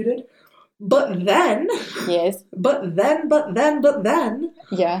executed. But then... Yes. But then...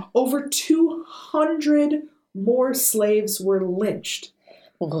 Yeah. Over 200 more slaves were lynched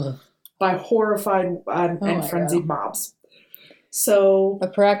by horrified and frenzied mobs. So A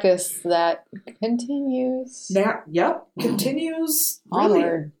practice that continues now, continues really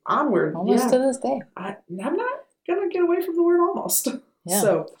onward, onward. almost to this day. I'm not gonna get away from the word almost. Yeah.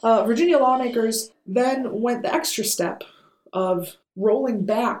 So Virginia lawmakers then went the extra step of rolling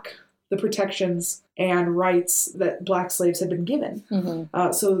back the protections and rights that black slaves had been given.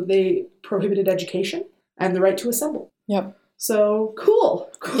 Mm-hmm. So they prohibited education and the right to assemble. Yep. So cool.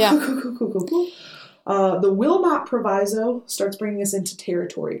 Yeah. Cool. The Wilmot Proviso starts bringing us into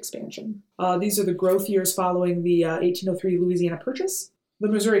territory expansion. These are the growth years following the 1803 Louisiana Purchase. The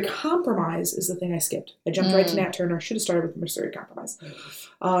Missouri Compromise is the thing I skipped. I jumped right to Nat Turner. Should have started with the Missouri Compromise.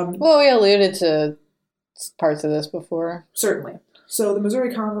 Well, we alluded to parts of this before. Certainly. So the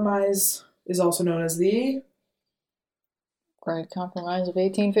Missouri Compromise is also known as the... Great Compromise of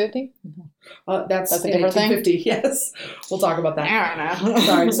 1850? That's a in different thing? 1850, yes. We'll talk about that. I don't know.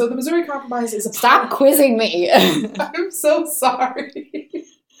 Sorry. So the Missouri Compromise is a... Stop quizzing me. I'm so sorry.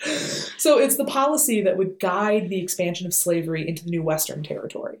 So it's the policy that would guide the expansion of slavery into the new Western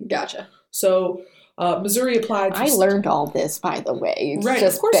Territory. Gotcha. So Missouri applied for... I learned all this, by the way. It's Right,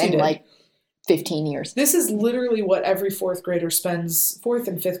 just of course you been did. like 15 years. This is literally what every fourth grader spends, 4th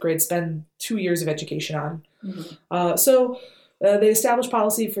and 5th grade spend 2 years of education on. Mm-hmm. So they established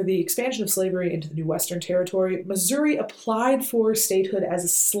policy for the expansion of slavery into the new Western Territory. Missouri applied for statehood as a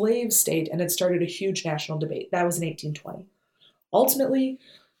slave state, and it started a huge national debate. That was in 1820. Ultimately,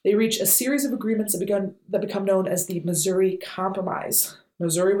 they reached a series of agreements that become known as the Missouri Compromise.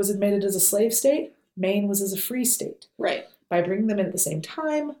 Missouri was admitted as a slave state. Maine was as a free state. Right. By bringing them in at the same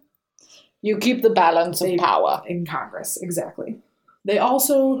time, You keep the balance of power. in Congress, exactly. They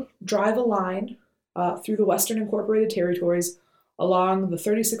also drive a line through the Western Incorporated Territories along the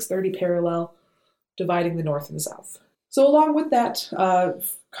 3630 parallel, dividing the North and the South. So along with that, a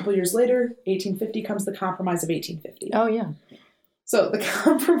couple years later, 1850 comes the Compromise of 1850. Oh, yeah. So the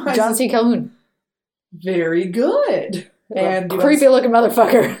Compromise John is C. Calhoun. very good. And creepy looking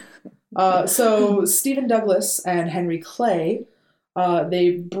motherfucker. So Stephen Douglas and Henry Clay,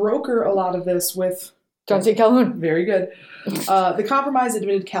 they broker a lot of this with... John C. Calhoun. Very good. The Compromise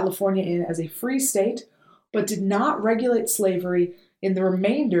admitted California in as a free state, but did not regulate slavery in the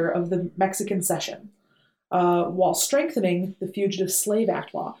remainder of the Mexican Cession, while strengthening the Fugitive Slave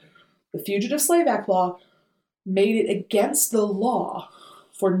Act law. The Fugitive Slave Act law made it against the law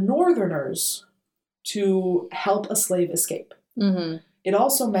for Northerners to help a slave escape. Mm-hmm. It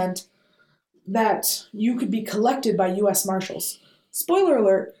also meant that you could be collected by U.S. Marshals. Spoiler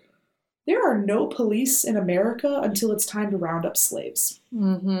alert, there are no police in America until it's time to round up slaves.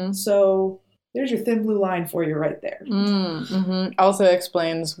 Mm-hmm. So there's your thin blue line for you right there. Mm-hmm. Also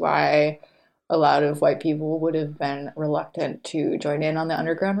explains why a lot of white people would have been reluctant to join in on the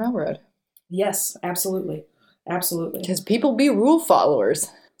Underground Railroad. Yes, absolutely. Absolutely. Because people be rule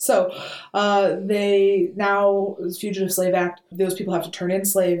followers. So they now, Fugitive Slave Act, those people have to turn in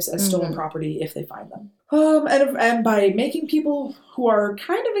slaves as stolen property if they find them. And by making people who are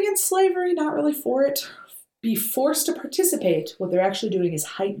kind of against slavery, not really for it, be forced to participate, what they're actually doing is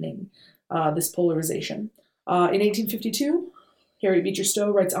heightening this polarization. In 1852, Harriet Beecher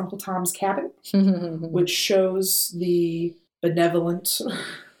Stowe writes Uncle Tom's Cabin, which shows the benevolent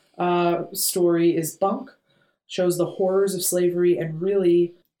story is bunk, shows the horrors of slavery, and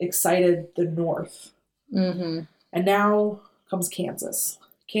really excited the North. Mm-hmm. And now comes Kansas.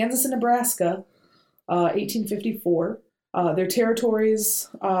 Kansas and Nebraska, 1854. They're territories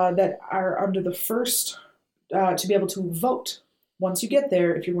that are under the first to be able to vote once you get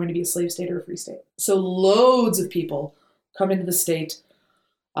there if you're going to be a slave state or a free state. So loads of people come into the states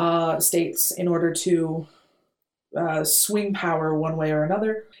in order to swing power one way or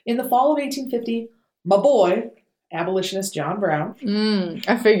another. In the fall of 1850, my boy, abolitionist John Brown.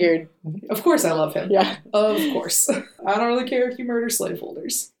 I figured. Of course I love him. Yeah. Of course. I don't really care if you murder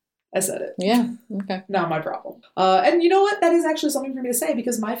slaveholders. I said it. Yeah. Okay. Not my problem. And you know what? That is actually something for me to say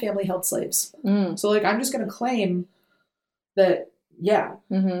because my family held slaves. So, like, I'm just going to claim that, yeah,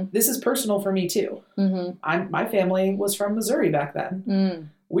 this is personal for me, too. My family was from Missouri back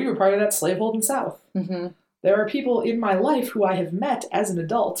then. We were part of that slaveholding South. There are people in my life who I have met as an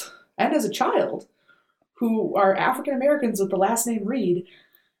adult and as a child who are African Americans with the last name Reed.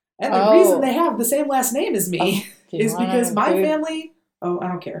 And the reason they have the same last name as me is because my family... Oh, I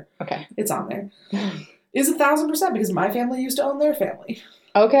don't care. Okay. It's on there. Is 1,000% because my family used to own their family.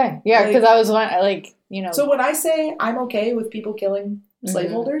 Okay. Yeah, because I was like, you know. So when I say I'm okay with people killing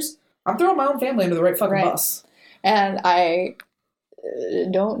slaveholders, I'm throwing my own family under the right fucking bus. And I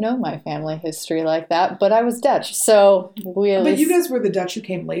don't know my family history like that, but I was Dutch, so we at least... But you guys were the Dutch who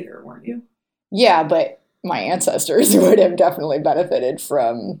came later, weren't you? Yeah, but my ancestors would have definitely benefited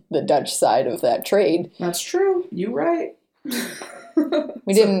from the Dutch side of that trade. That's true. You right.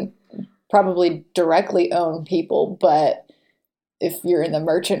 We didn't probably directly own people, but if you're in the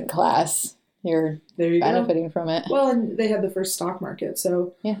merchant class, you're there you benefiting go. from it. Well, and they had the first stock market,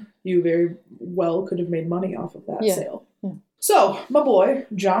 so Yeah. you very well could have made money off of that Yeah. sale. Yeah. So, my boy,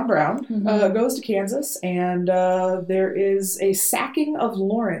 John Brown, Mhm. goes to Kansas, and there is a sacking of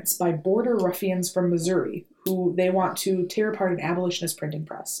Lawrence by border ruffians from Missouri, who they want to tear apart an abolitionist printing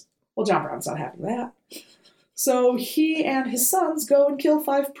press. Well, John Brown's not having that. So he and his sons go and kill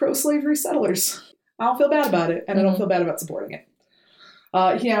 5 pro-slavery settlers. I don't feel bad about it, and I don't Mhm. feel bad about supporting it.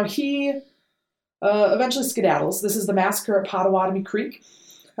 He eventually skedaddles. This is the massacre at Pottawatomie Creek.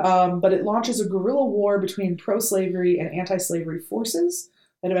 But it launches a guerrilla war between pro-slavery and anti-slavery forces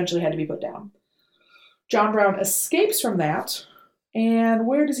that eventually had to be put down. John Brown escapes from that, and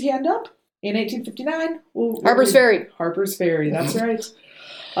where does he end up? In 1859? Harper's Ferry. Harper's Ferry, that's right.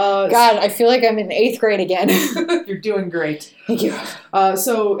 God, I feel like I'm in 8th grade again. You're doing great. Thank you.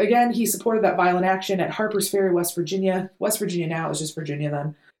 So again, he supported that violent action at Harper's Ferry, West Virginia. West Virginia now, it was just Virginia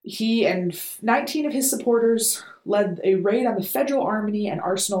then. He and 19 of his supporters led a raid on the Federal Armory and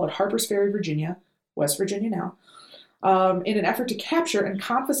Arsenal at Harper's Ferry, Virginia, West Virginia now, in an effort to capture and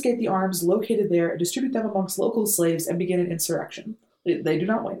confiscate the arms located there and distribute them amongst local slaves and begin an insurrection. They do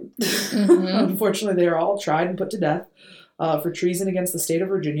not win. Mhm. Unfortunately, they are all tried and put to death for treason against the state of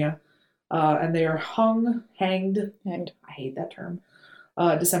Virginia, and they are hanged, And I hate that term,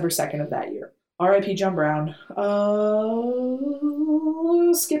 December 2nd of that year. R.I.P. John Brown.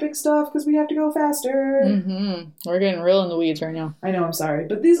 Skipping stuff because we have to go faster. We're getting real in the weeds right now. I know, I'm sorry,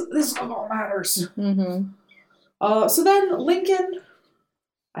 but this stuff all matters. Mm-hmm. So then Lincoln.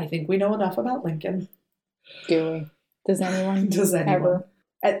 I think we know enough about Lincoln. Do we? Does anyone? Does anyone? Ever?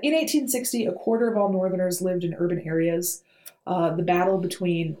 In 1860, a quarter of all Northerners lived in urban areas. The battle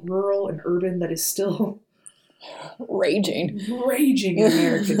between rural and urban that is still Raging. in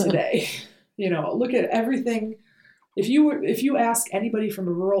America today. Look at everything. If you ask anybody from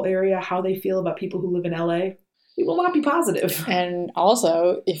a rural area how they feel about people who live in LA, it will not be positive. And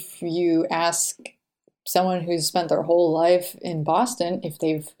also, if you ask someone who's spent their whole life in Boston if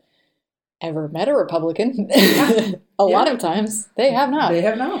they've ever met a Republican, a lot of times they have not. They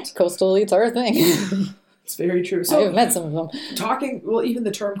have not. Coastal elites are a thing. It's very true. I So have met some of them. even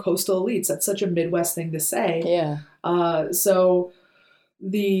the term coastal elites, that's such a Midwest thing to say. Yeah. So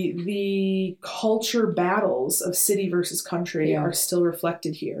the culture battles of city versus country are still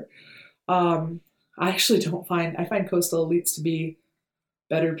reflected here. I actually I find coastal elites to be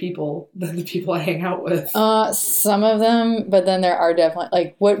better people than the people I hang out with. Some of them, but then there are definitely,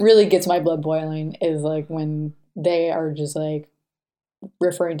 like, what really gets my blood boiling is, like, when they are just, like,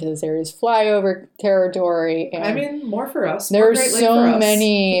 referring to this area as flyover territory. And I mean, more for us. there's so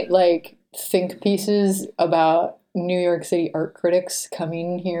many, like, think pieces about New York City art critics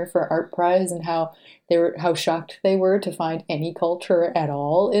coming here for Art Prize and how shocked they were to find any culture at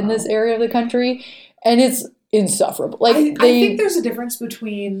all in this area of the country. And it's insufferable. Like, I think there's a difference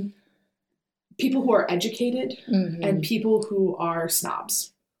between people who are educated and people who are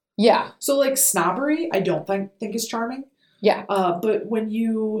snobs. Yeah. So, like, snobbery, I don't think is charming. Yeah. But when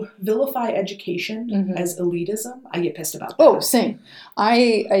you vilify education as elitism, I get pissed about that. Oh, same.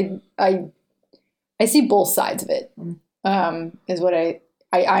 I see both sides of it. Is what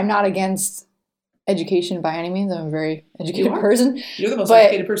I'm not against education by any means. I'm a very educated person. You're the most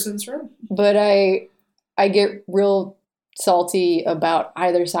educated person in this room. But I get real salty about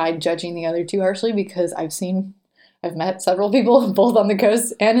either side judging the other too harshly because I've met several people both on the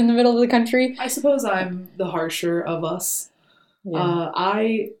coast and in the middle of the country. I suppose I'm the harsher of us. Yeah.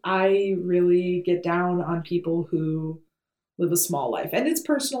 I really get down on people who live a small life, and it's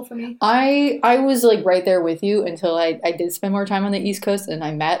personal for me. I was, like, right there with you until I did spend more time on the East Coast, and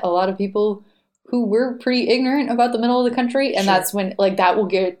I met a lot of people who were pretty ignorant about the middle of the country, and that's when, like, that will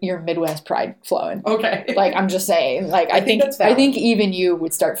get your Midwest pride flowing. Okay. Like, I'm just saying, like, I think even you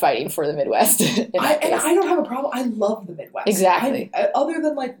would start fighting for the Midwest. I don't have a problem. I love the Midwest. Exactly. Other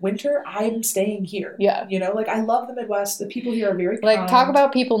than, like, winter, I'm staying here. Yeah. Like, I love the Midwest. The people here are very kind. Like, talk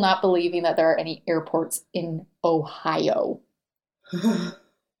about people not believing that there are any airports in Ohio.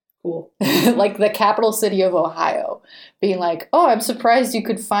 Cool. Like, the capital city of Ohio being like, oh, I'm surprised you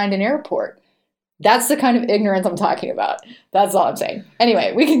could find an airport. That's the kind of ignorance I'm talking about. That's all I'm saying.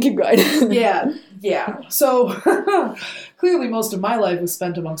 Anyway, we can keep going. Yeah. So clearly most of my life was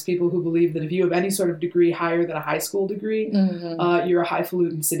spent amongst people who believe that if you have any sort of degree higher than a high school degree, you're a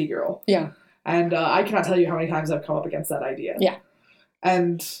highfalutin city girl. Yeah. And I cannot tell you how many times I've come up against that idea. Yeah.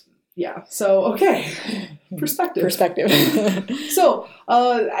 And Yeah. So, okay. Perspective. So,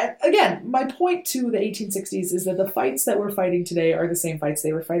 again, my point to the 1860s is that the fights that we're fighting today are the same fights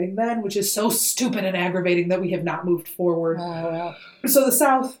they were fighting then, which is so stupid and aggravating that we have not moved forward. Well. So the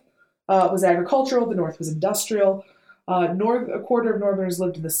South was agricultural, the North was industrial. A quarter of Northerners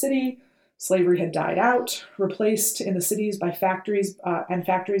lived in the city. Slavery had died out, replaced in the cities by factories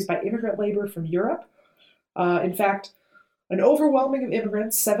by immigrant labor from Europe. In fact, an overwhelming of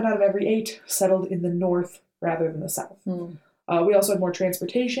immigrants, 7 out of every 8, settled in the North rather than the South. We also had more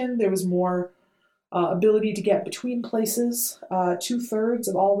transportation. There was more ability to get between places. 2/3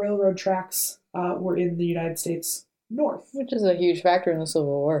 of all railroad tracks were in the United States North. Which is a huge factor in the Civil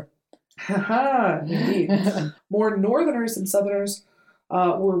War. Haha, indeed. More Northerners than Southerners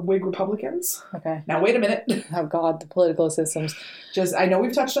were Whig Republicans. Okay. Now, wait a minute. Oh, God, the political systems. I know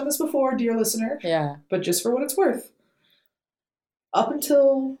we've touched on this before, dear listener. Yeah. But just for what it's worth, up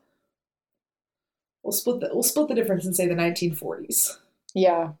until we'll split the difference and say the 1940s.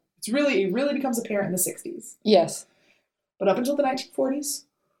 Yeah. It really becomes apparent in the 60s. Yes. But up until the 1940s,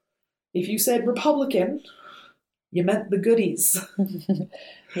 if you said Republican, you meant the goodies.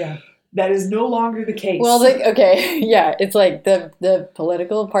 Yeah. That is no longer the case. Well, yeah, it's like the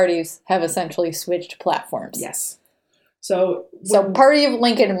political parties have essentially switched platforms. Yes. So Party of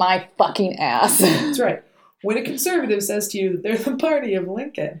Lincoln, my fucking ass. That's right. When a conservative says to you that they're the party of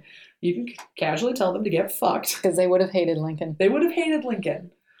Lincoln, you can casually tell them to get fucked. Because they would have hated Lincoln. They would have hated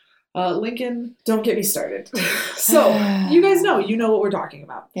Lincoln. Lincoln, don't get me started. So, you guys know what we're talking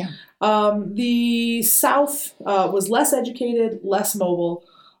about. Yeah. The South was less educated, less mobile,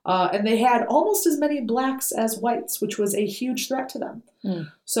 and they had almost as many blacks as whites, which was a huge threat to them.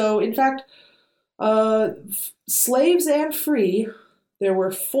 So, in fact, slaves and free, there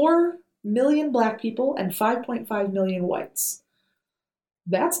were 4 million black people and 5.5 million whites.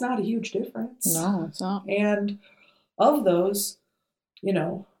 That's not a huge difference. No, it's not. And of those,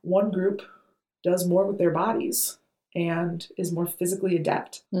 one group does more with their bodies and is more physically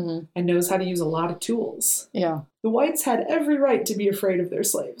adept and knows how to use a lot of tools. Yeah. The whites had every right to be afraid of their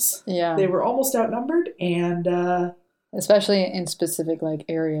slaves. Yeah. They were almost outnumbered, and especially in specific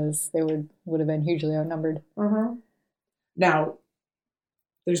areas, they would have been hugely outnumbered. Now,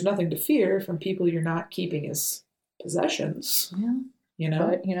 there's nothing to fear from people you're not keeping as possessions. Yeah.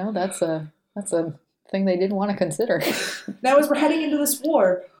 But that's a thing they didn't want to consider. Now, as we're heading into this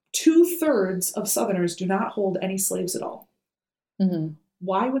war, 2/3 of Southerners do not hold any slaves at all.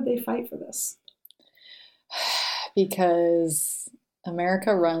 Why would they fight for this? Because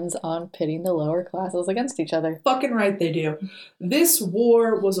America runs on pitting the lower classes against each other. Fucking right they do. This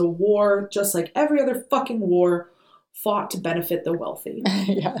war was a war, just like every other fucking war, fought to benefit the wealthy.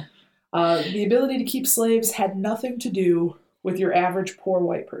 Yeah. The ability to keep slaves had nothing to do with your average poor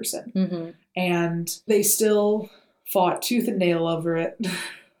white person. And they still fought tooth and nail over it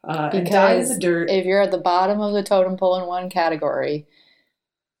and died in the dirt. If you're at the bottom of the totem pole in one category,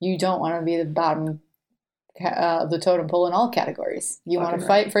 you don't want to be the bottom of the totem pole in all categories. You want to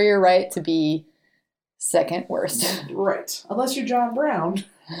fight for your right to be second worst. Right. Unless you're John Brown,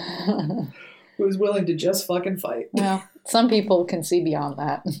 who's willing to just fucking fight. Well, some people can see beyond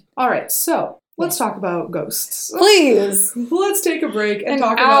that. All right, so let's talk about ghosts. Please. Let's take a break and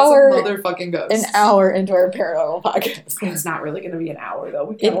talk about some motherfucking ghosts. An hour into our paranormal podcast. It's not really going to be an hour, though.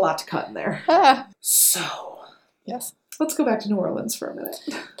 We've got a lot to cut in there. So. Yes. Let's go back to New Orleans for a minute.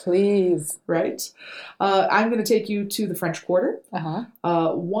 Please. Right. I'm going to take you to the French Quarter.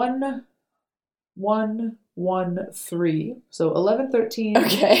 1113. So 1113.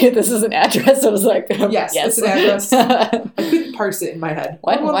 Okay, this is an address. I was like, yes, it's an address. I couldn't parse it in my head.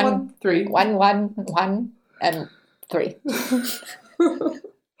 1113. 111 and 3.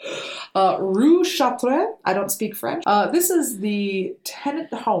 Rue Chartres. I don't speak French. This is the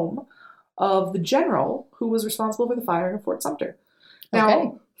tenant home of the general who was responsible for the firing of Fort Sumter.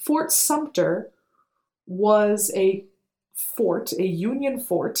 Now, Fort Sumter was a fort, a Union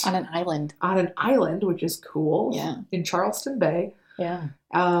fort. On an island. On an island, which is cool. Yeah. In Charleston Bay. Yeah.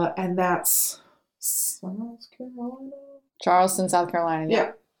 And that's South Carolina? Charleston, South Carolina.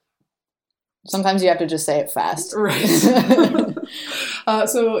 Yeah. Sometimes you have to just say it fast. Right.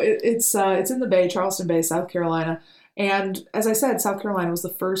 So it's in the Bay, Charleston Bay, South Carolina. And as I said, South Carolina was the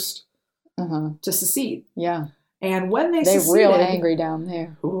first to secede. Yeah. And when they seceded... They're real angry down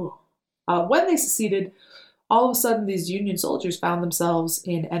there. When they seceded, all of a sudden these Union soldiers found themselves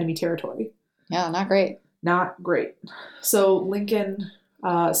in enemy territory. Yeah, not great. Not great. So Lincoln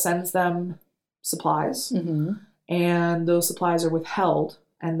sends them supplies, and those supplies are withheld,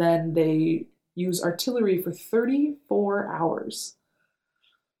 and then they use artillery for 34 hours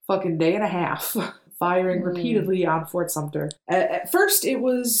fucking day and a half, firing repeatedly on Fort Sumter. At first, it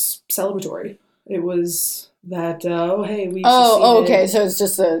was celebratory. It was that, oh, hey, we okay, so it's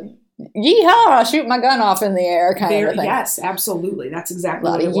just a yeehaw, shoot my gun off in the air kind of thing. Yes, absolutely. That's exactly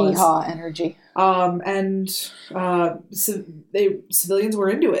a lot what of it was. Yeehaw energy. Civilians were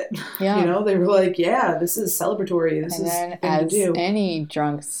into it. Yeah. You know, they were like, yeah, this is celebratory. This and is then thing to do. Any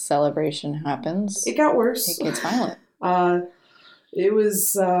drunk celebration happens, It got worse. It gets violent. It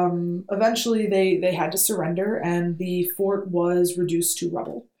was, eventually they had to surrender and the fort was reduced to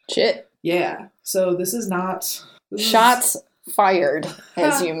rubble. Shit. Yeah. So this is not... Shots fired,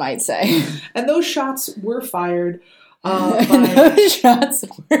 as you might say. And those shots were fired those shots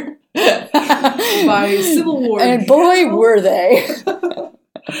were... by Civil War. And boy, were they.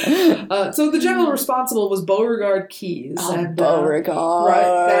 So the general responsible was Beauregard Keyes. And, Beauregard.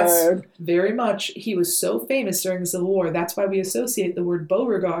 Right, that's very much, he was so famous during the Civil War. That's why we associate the word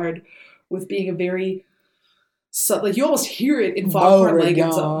Beauregard with being a very, like you almost hear it in Foghorn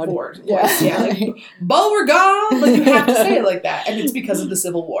Leghorn's board. Yeah. Like, Beauregard! Like you have to say it like that. And it's because of the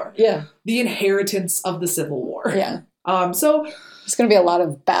Civil War. Yeah. The inheritance of the Civil War. Yeah. So there's going to be a lot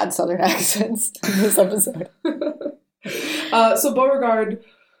of bad Southern accents in this episode. So Beauregard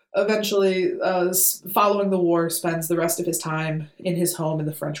eventually, following the war, spends the rest of his time in his home in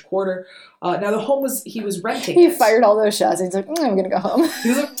the French Quarter. Now the home he was renting. He fired all those shots. He's like, I'm going to go home.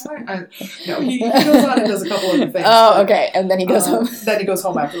 He's like, no, he goes on and does a couple other things. Oh, okay. And then he goes home. Then he goes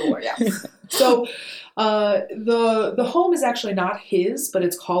home after the war, yeah. So the home is actually not his, but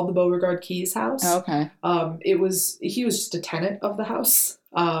it's called the Beauregard Keyes house. Okay. He was just a tenant of the house,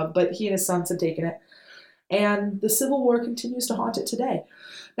 but he and his sons had taken it. And the Civil War continues to haunt it today.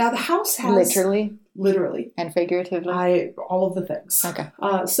 Now, the house has... Literally. And figuratively? All of the things. Okay.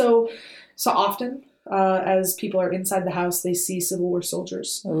 So often, as people are inside the house, they see Civil War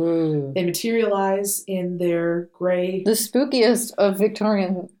soldiers. Ooh. They materialize in their gray... The spookiest of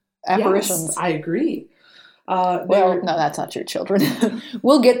Victorian apparitions. Yes, I agree. No, that's not your children.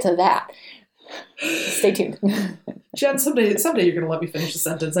 We'll get to that. Stay tuned. Jen, someday you're going to let me finish the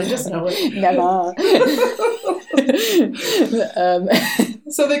sentence. I just know it. Never.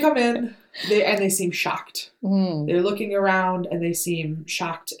 So they come in, they seem shocked. Mm. They're looking around, and they seem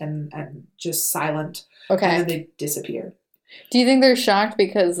shocked and just silent. Okay. And then they disappear. Do you think they're shocked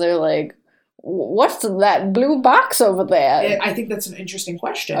because they're like, what's that blue box over there? I think that's an interesting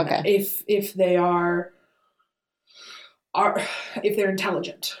question. Okay. If they if they're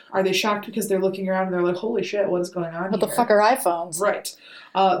intelligent, are they shocked because they're looking around and they're like, holy shit, what is going on What here? the fuck are iPhones? Right.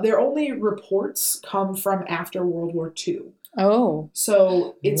 Their only reports come from after World War II. Oh.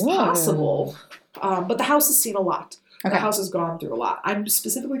 So it's Whoa. possible. But the house has seen a lot. Okay. The house has gone through a lot. I'm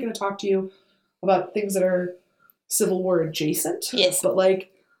specifically going to talk to you about things that are Civil War adjacent. Yes. But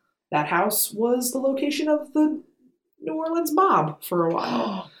like, that house was the location of the New Orleans mob for a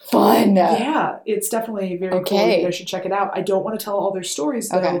while. Fun. Yeah, it's definitely very cool. Okay. You guys should check it out. I don't want to tell all their stories,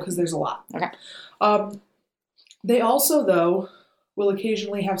 though, because there's a lot. Okay. They also, though, will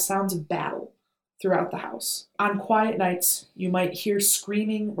occasionally have sounds of battle throughout the house. On quiet nights, you might hear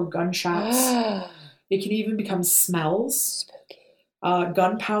screaming or gunshots. It can even become smells. Spooky.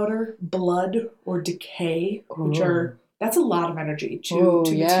 Gunpowder, blood, or decay, which that's a lot of energy to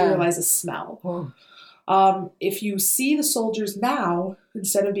materialize a smell. Ooh. If you see the soldiers now,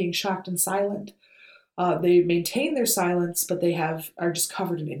 instead of being shocked and silent, they maintain their silence, but they are just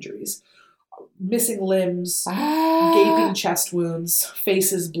covered in injuries. Missing limbs, gaping chest wounds,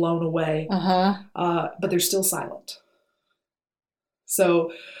 faces blown away, but they're still silent.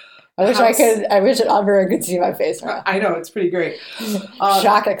 So, I wish Aubrey could see my face right now. I know, it's pretty great.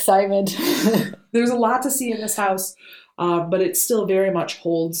 Shock, excitement. There's a lot to see in this house, but it still very much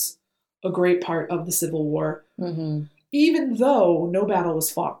holds a great part of the Civil War, even though no battle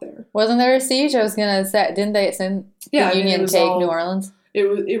was fought there. Wasn't there a siege? I was gonna say, didn't they send the Union take New Orleans?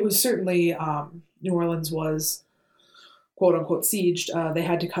 It was certainly New Orleans was quote unquote sieged. They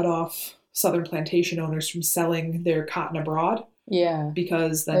had to cut off Southern plantation owners from selling their cotton abroad. Yeah,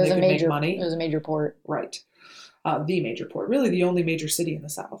 because then they could make money. It was a major port, right? The major port, really the only major city in the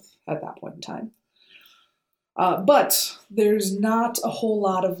South at that point in time. But there's not a whole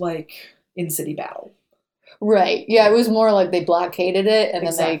lot of like in-city battle. Right. Yeah, it was more like they blockaded it and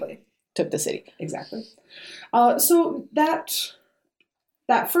then they took the city. Exactly. So that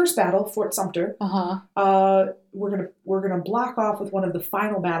first battle, Fort Sumter, we're gonna block off with one of the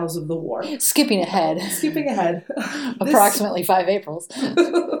final battles of the war. Skipping ahead. Approximately 5 Aprils.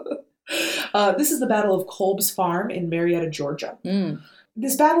 This is the Battle of Kolb's Farm in Marietta, Georgia.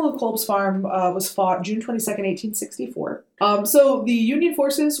 This Battle of Culp's Farm was fought June 22nd, 1864. So the Union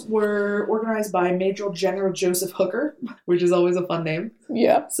forces were organized by Major General Joseph Hooker, which is always a fun name.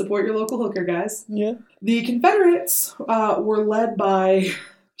 Yeah. Support your local Hooker, guys. Yeah. The Confederates were led by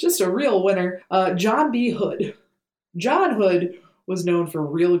just a real winner, John B. Hood. John Hood was known for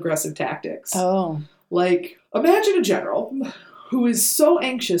real aggressive tactics. Oh. Like, imagine a general who is so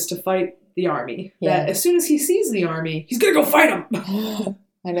anxious to fight the army that as soon as he sees the army, he's gonna go fight them.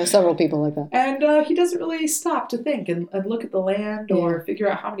 I know several people like that. And he doesn't really stop to think and look at the land or figure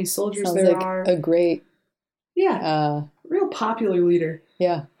out how many soldiers there are. A great, real popular leader.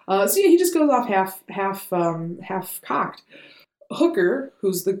 Yeah. So he just goes off half cocked. Hooker,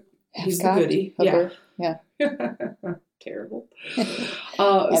 he's the goody. Hooker. Yeah. Terrible.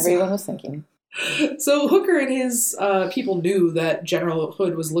 Everyone was thinking. So Hooker and his people knew that General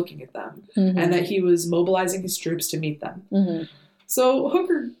Hood was looking at them and that he was mobilizing his troops to meet them. Mm-hmm. So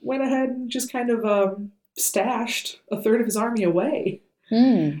Hooker went ahead and just kind of stashed a third of his army away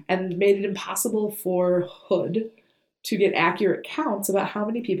and made it impossible for Hood to get accurate counts about how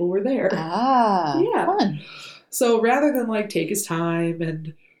many people were there. Fun. So rather than take his time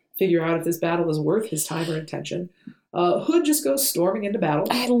and figure out if this battle is worth his time or attention, Hood just goes storming into battle.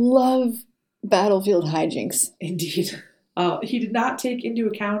 I love battlefield hijinks. Indeed. He did not take into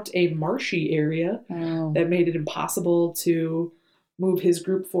account a marshy area that made it impossible to move his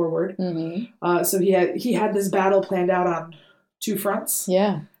group forward. Mm-hmm. So he had this battle planned out on two fronts.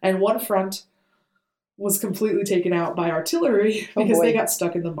 Yeah. And one front was completely taken out by artillery because they got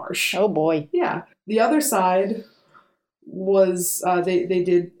stuck in the marsh. Oh boy. Yeah. The other side was they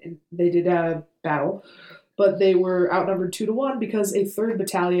did battle, but they were outnumbered 2-1 because a 3rd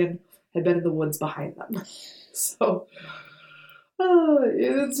battalion had been in the woods behind them. So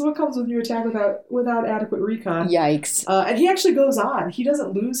it's what comes when you attack without adequate recon. Yikes. And he actually goes on. He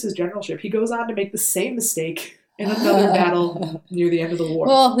doesn't lose his generalship. He goes on to make the same mistake in another battle near the end of the war.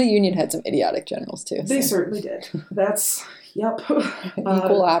 Well, the Union had some idiotic generals too. They certainly did. That's, yep.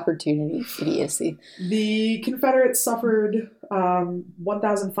 Equal opportunity idiocy. The Confederates suffered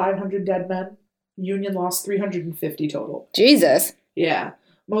 1,500 dead men. Union lost 350 total. Jesus. Yeah.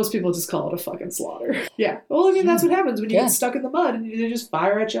 Most people just call it a fucking slaughter. Yeah. Well, I mean, that's what happens when you get stuck in the mud and they just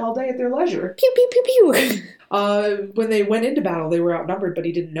fire at you all day at their leisure. Pew, pew, pew, pew. When they went into battle, they were outnumbered, but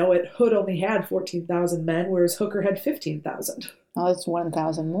he didn't know it. Hood only had 14,000 men, whereas Hooker had 15,000. Oh, that's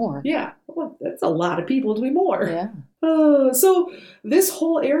 1,000 more. Yeah. Well, that's a lot of people to be more. Yeah. So this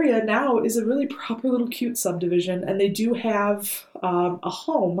whole area now is a really proper little cute subdivision, and they do have a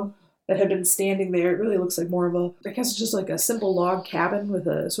home that had been standing there. It really looks like more of I guess it's just like a simple log cabin with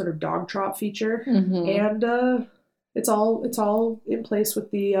a sort of dog trot feature. Mm-hmm. And it's all in place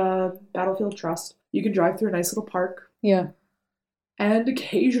with the Battlefield Trust. You can drive through a nice little park. Yeah. And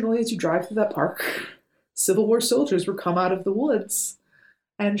occasionally as you drive through that park, Civil War soldiers would come out of the woods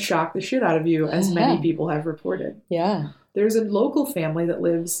and shock the shit out of you, as many people have reported. Yeah. There's a local family that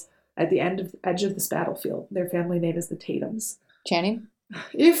lives at the edge of this battlefield. Their family name is the Tatums. Channing?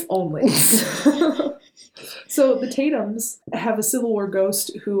 If only. So the Tatums have a Civil War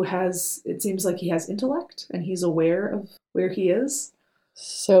ghost who it seems like he has intellect and he's aware of where he is.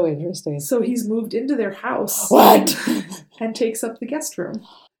 So interesting. So he's moved into their house. What? And takes up the guest room.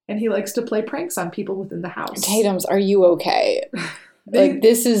 And he likes to play pranks on people within the house. Tatums, are you okay?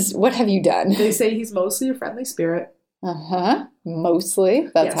 What have you done? They say he's mostly a friendly spirit. Mostly.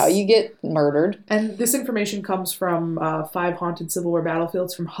 That's how you get murdered. And this information comes from 5 haunted Civil War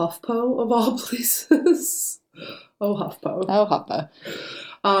battlefields from HuffPo, of all places. Oh, HuffPo. Oh,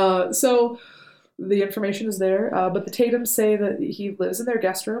 HuffPo. So the information is there, but the Tatums say that he lives in their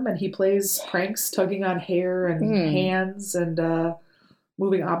guest room and he plays pranks, tugging on hair and hands and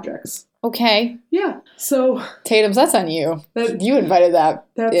moving objects. Okay. Yeah. So Tatums, that's on you. You invited that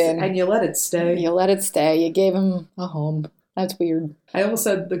in. And you let it stay. You let it stay. You gave him a home. That's weird. I almost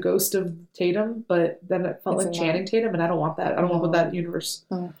said the ghost of Tatum, but then it felt like Channing Tatum, and I don't want that. I don't want that universe.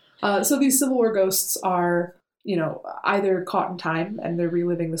 Oh. So these Civil War ghosts are, either caught in time and they're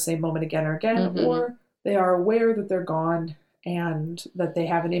reliving the same moment again or again, or they are aware that they're gone and that they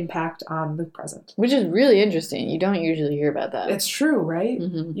have an impact on the present. Which is really interesting. You don't usually hear about that. It's true, right?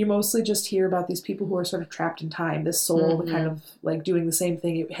 Mm-hmm. You mostly just hear about these people who are sort of trapped in time, this soul kind of like doing the same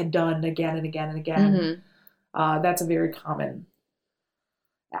thing it had done again and again and again. That's a very common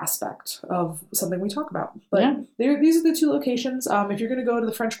aspect of something we talk about. But these are the two locations. If you're going to go to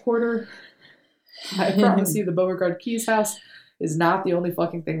the French Quarter, I promise you the Beauregard Keys house is not the only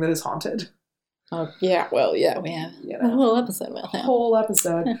fucking thing that is haunted. Oh, yeah. Well, yeah, we have You a know, whole episode about that. whole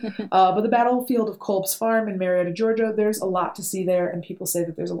episode. But the battlefield of Culp's Farm in Marietta, Georgia, there's a lot to see there, and people say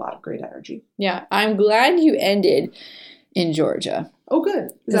that there's a lot of great energy. Yeah, I'm glad you ended in Georgia. Oh,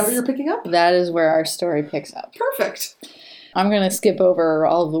 good. Is that what you're picking up? That is where our story picks up. Perfect. I'm going to skip over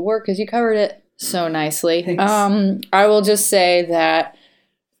all of the work because you covered it so nicely. Thanks. I will just say that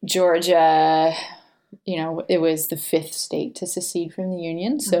Georgia, it was the 5th state to secede from the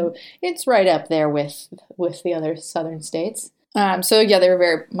Union, so it's right up there with the other southern states. So yeah, they were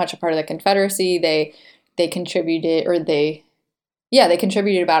very much a part of the Confederacy. They contributed, they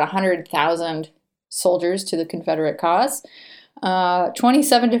contributed about 100,000 soldiers to the Confederate cause.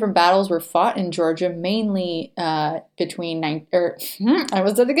 27 different battles were fought in Georgia, mainly between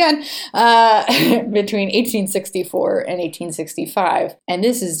 1864 and 1865. And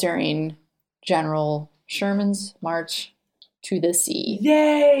this is during General Sherman's march to the sea.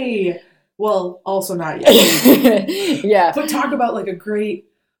 Yay! Well, also not yet. Yeah. But talk about like a great,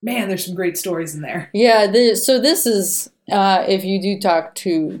 man, there's some great stories in there. Yeah, so this is, if you do talk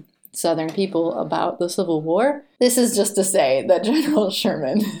to Southern people about the Civil War, this is just to say that General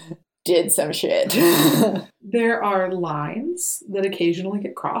Sherman did some shit. There are lines that occasionally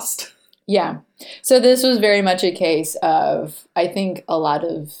get crossed. Yeah. So this was very much a case of, I think, a lot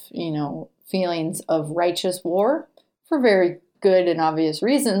of, feelings of righteous war for very good and obvious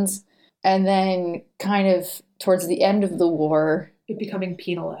reasons. And then kind of towards the end of the war, It becoming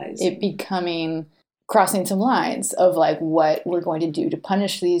penalized. Crossing some lines of like what we're going to do to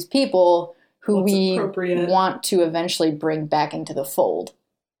punish these people who What's we appropriate. want to eventually bring back into the fold.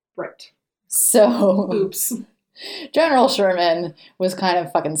 Right. So Oops. General Sherman was kind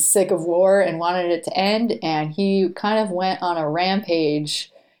of fucking sick of war and wanted it to end, and he kind of went on a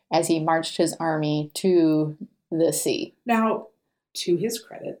rampage as he marched his army to the sea. Now, to his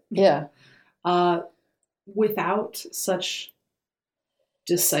credit, Yeah. without such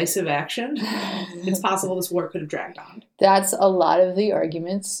decisive action, it's possible this war could have dragged on. That's a lot of the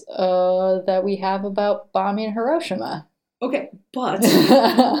arguments that we have about bombing Hiroshima. Okay, but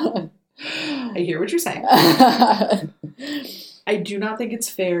I hear what you're saying. I do not think it's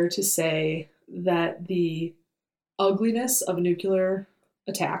fair to say that the ugliness of a nuclear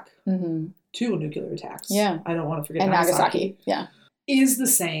attack, Mm-hmm. 2 nuclear attacks, Yeah. I don't want to forget And Nagasaki. Yeah. is the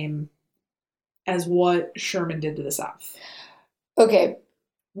same as what Sherman did to the South. Okay.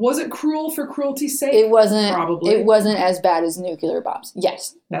 Was it cruel for cruelty's sake? It wasn't. Probably. It wasn't as bad as nuclear bombs.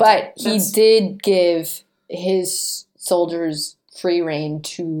 Yes, but he did give his soldiers free reign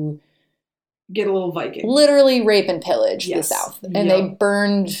to get a little Viking. literally rape and pillage Yes. the South, and Yep.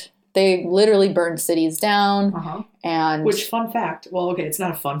 they literally burned cities down. Uh-huh. And Which, fun fact, well, okay, it's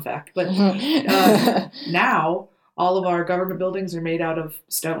not a fun fact, but now all of our government buildings are made out of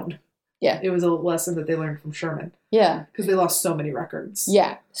stone. Yeah. It was a lesson that they learned from Sherman yeah. because they lost so many records.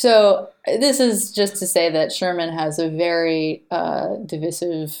 Yeah. So this is just to say that Sherman has a very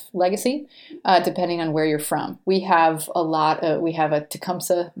divisive legacy, depending on where you're from. We have a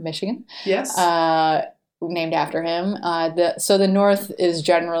Tecumseh, Michigan, Yes. named after him. So the North is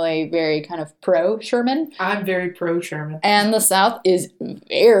generally very kind of pro-Sherman, I'm very pro-Sherman. and the South is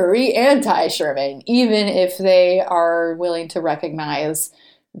very anti-Sherman, even if they are willing to recognize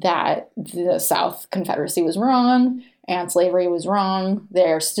that the South Confederacy was wrong and slavery was wrong.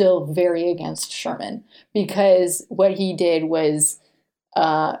 They're still very against Sherman because what he did was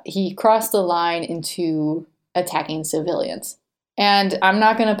he crossed the line into attacking civilians. And I'm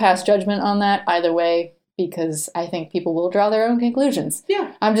not going to pass judgment on that either way because I think people will draw their own conclusions.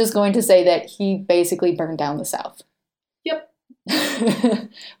 Yeah. I'm just going to say that he basically burned down the South. Yep.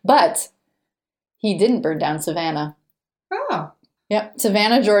 But he didn't burn down Savannah. Oh. Yep,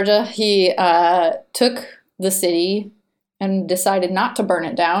 Savannah, Georgia. He took the city and decided not to burn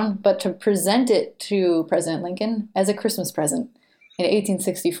it down, but to present it to President Lincoln as a Christmas present in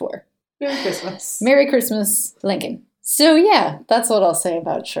 1864. Merry Christmas. Merry Christmas, Lincoln. So yeah, that's what I'll say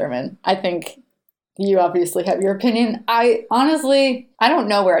about Sherman. I think you obviously have your opinion. I don't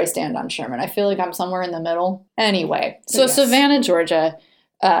know where I stand on Sherman. I feel like I'm somewhere in the middle. Anyway, so Yes. Savannah, Georgia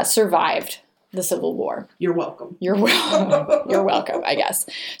survived the Civil War. You're welcome. You're welcome. You're welcome, I guess.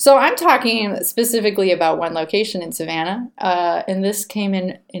 So I'm talking specifically about one location in Savannah, and this came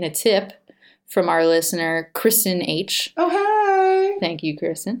in a tip from our listener, Kristen H. Oh, hey. Thank you,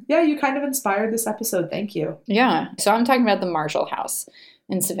 Kristen. Yeah, you kind of inspired this episode. Thank you. Yeah. So I'm talking about the Marshall House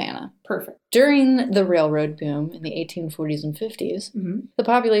in Savannah. Perfect. During the railroad boom in the 1840s and 50s, Mm-hmm. the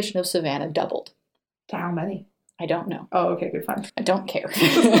population of Savannah doubled. To how many? I don't know. Oh, okay, good, fine. I don't care.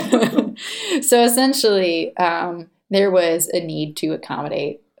 So essentially, there was a need to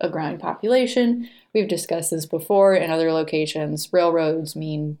accommodate a growing population. We've discussed this before in other locations. Railroads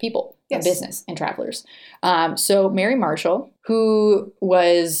mean people and business and travelers. So Mary Marshall, who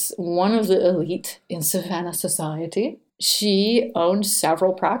was one of the elite in Savannah society, she owned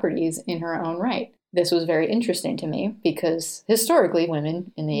several properties in her own right. This was very interesting to me because historically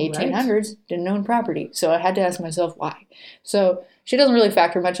women in the 1800s didn't own property. So I had to ask myself why. So she doesn't really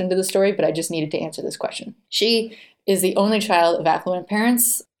factor much into the story, but I just needed to answer this question. She is the only child of affluent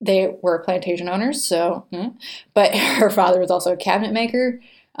parents. They were plantation owners, but her father was also a cabinet maker,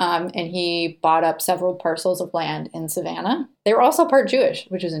 and he bought up several parcels of land in Savannah. They were also part Jewish,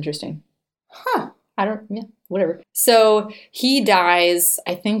 which is interesting. Whatever. So he dies,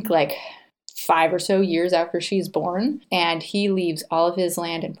 I think, like 5 or so years after she's born, and he leaves all of his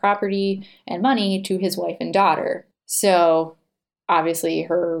land and property and money to his wife and daughter. So obviously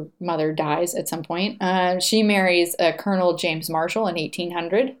her mother dies at some point. She marries Colonel James Marshall in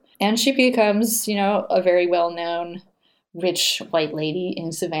 1800, and she becomes, a very well-known rich white lady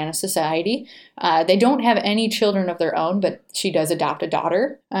in Savannah society. They don't have any children of their own, but she does adopt a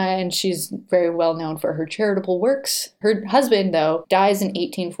daughter, and she's very well known for her charitable works. Her husband, though, dies in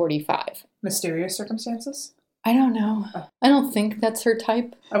 1845. Mysterious circumstances? I don't know. I don't think that's her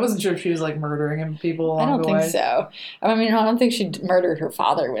type. I wasn't sure if she was like murdering people along the way. I don't think so. I mean, I don't think she murdered her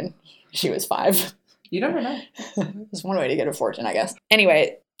father when she was 5. You never know. It's one way to get a fortune, I guess.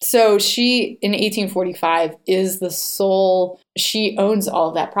 Anyway, so she, in 1845, is the sole, she owns all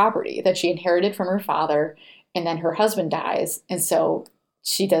of that property that she inherited from her father, and then her husband dies, and so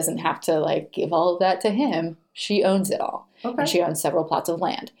she doesn't have to, give all of that to him. She owns it all. Okay. And she owns several plots of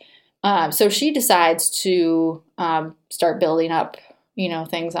land. So she decides to start building up,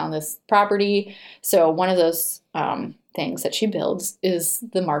 things on this property. So one of those things that she builds is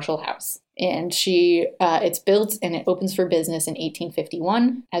the Marshall House. And it's built and it opens for business in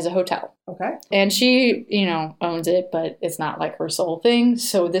 1851 as a hotel. Okay. And she, owns it, but it's not like her sole thing.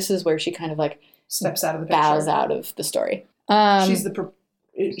 So this is where she kind of steps out of the picture. Bows out of the story.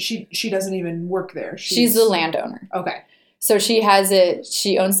 She doesn't even work there. She's the landowner. Okay. So she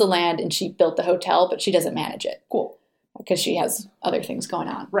owns the land and she built the hotel, but she doesn't manage it. Cool. Because she has other things going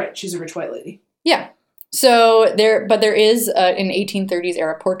on. Right. She's a rich white lady. Yeah. So there is an 1830s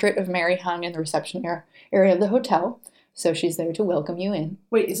era portrait of Mary hung in the reception area of the hotel. So she's there to welcome you in.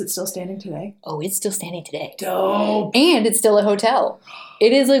 Wait, is it still standing today? Oh, it's still standing today. Dope. And it's still a hotel.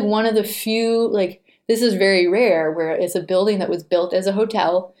 It is one of the few, this is very rare where it's a building that was built as a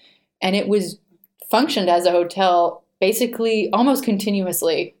hotel and it was functioned as a hotel basically almost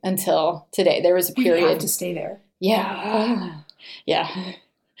continuously until today. There was a period. We have to stay there. Yeah. Yeah.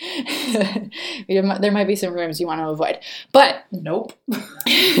 There might be some rooms you want to avoid. But nope.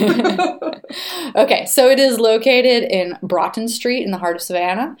 Okay, so it is located in Broughton Street in the heart of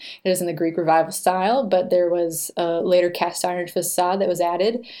Savannah. It is in the Greek Revival style, but there was a later cast iron facade that was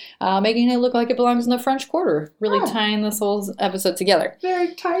added, making it look like it belongs in the French Quarter, really tying this whole episode together.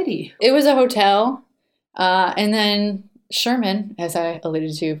 Very tidy. It was a hotel, and then Sherman, as I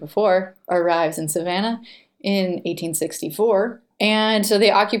alluded to before, arrives in Savannah in 1864. And so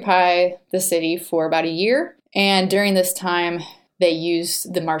they occupy the city for about a year. And during this time, they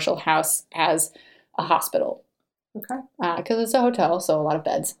used the Marshall House as a hospital. Okay. Because it's a hotel, so a lot of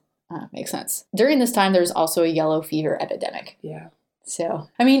beds. Makes sense. During this time, there's also a yellow fever epidemic. Yeah. So,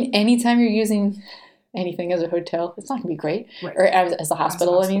 I mean, anytime you're using anything as a hotel, it's not going to be great. Right. Or as a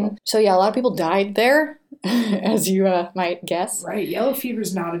hospital, I mean. So, yeah, a lot of people died there, as you might guess. Right. Yellow fever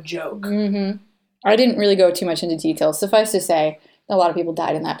is not a joke. Mm-hmm. I didn't really go too much into details. Suffice to say, a lot of people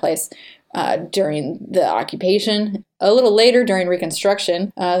died in that place during the occupation. A little later, during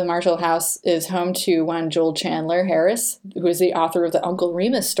Reconstruction, the Marshall House is home to one Joel Chandler Harris, who is the author of the Uncle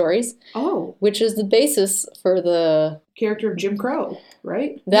Remus stories. Oh. Which is the basis for the character of Jim Crow,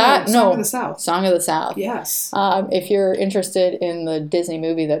 right? Song of the South. Song of the South. Yes. If you're interested in the Disney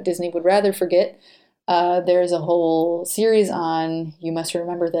movie that Disney would rather forget, there's a whole series on You Must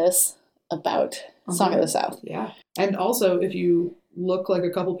Remember This about Song of the South. Yeah. And also, if you look a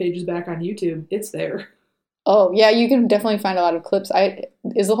couple pages back on YouTube, it's there. Oh, yeah, you can definitely find a lot of clips.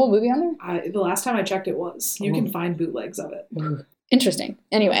 Is the whole movie on there? The last time I checked, it was. You can find bootlegs of it. Interesting.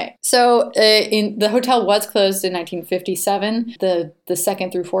 Anyway, so the hotel was closed in 1957. The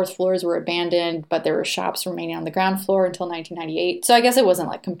second through fourth floors were abandoned, but there were shops remaining on the ground floor until 1998. So I guess it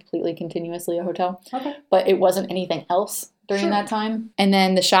wasn't completely continuously a hotel. Okay. But it wasn't anything else during that time. And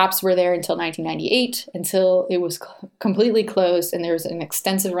then the shops were there until 1998, until it was completely closed, and there was an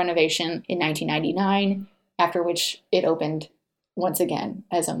extensive renovation in 1999, after which it opened once again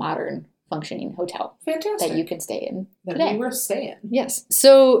as a modern functioning hotel Fantastic. that you can stay in That today. we were staying. Yes.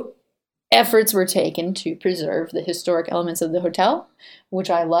 So efforts were taken to preserve the historic elements of the hotel, which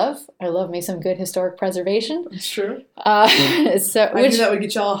I love. I love me some good historic preservation. It's true. So, I knew that would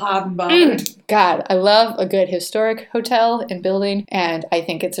get y'all hot and bothered. God, I love a good historic hotel and building, and I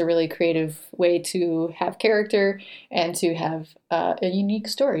think it's a really creative way to have character and to have a unique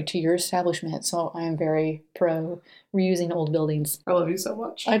story to your establishment. So I am very pro reusing old buildings. I love you so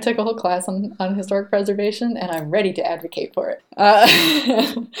much. I took a whole class on historic preservation, and I'm ready to advocate for it.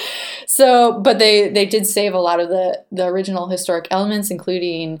 But they did save a lot of the original historic elements,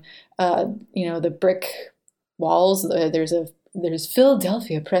 including the brick walls. There's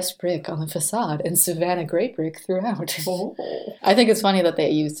Philadelphia pressed brick on the facade and Savannah gray brick throughout. Oh. I think it's funny that they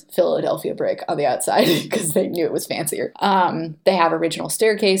used Philadelphia brick on the outside because they knew it was fancier. They have original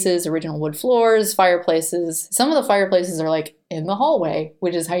staircases, original wood floors, fireplaces. Some of the fireplaces are like in the hallway,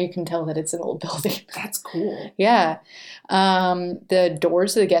 which is how you can tell that it's an old building. That's cool. Yeah. The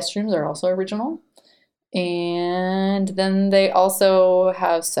doors to the guest rooms are also original. And then they also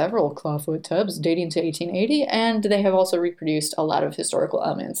have several clawfoot tubs dating to 1880, and they have also reproduced a lot of historical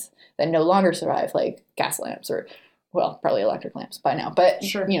elements that no longer survive, like gas lamps or, well, probably electric lamps by now, but,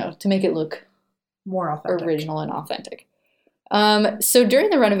 Sure. To make it look More authentic. original and authentic. So during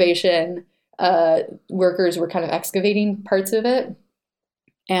the renovation, workers were kind of excavating parts of it,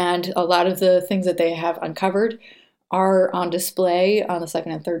 and a lot of the things that they have uncovered are on display on the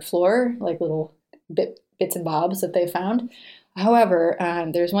second and third floor, like little bits and bobs that they found. However,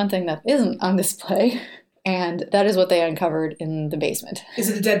 there's one thing that isn't on display, and that is what they uncovered in the basement. Is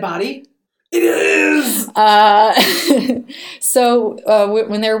it a dead body? It is! When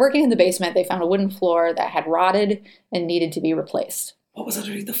they were working in the basement, they found a wooden floor that had rotted and needed to be replaced. What was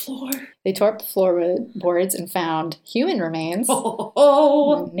underneath the floor? They tore up the floorboards and found human remains,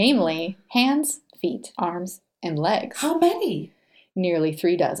 Oh! namely hands, feet, arms, and legs. How many? Nearly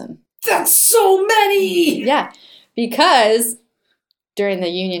 3 dozen. That's so many! Yeah, because during the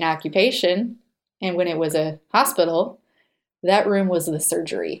Union occupation and when it was a hospital, that room was the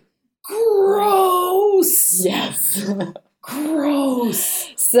surgery. Gross! Yes.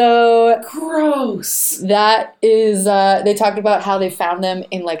 Gross! So Gross! that is, they talked about how they found them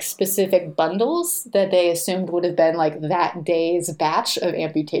in like specific bundles that they assumed would have been like that day's batch of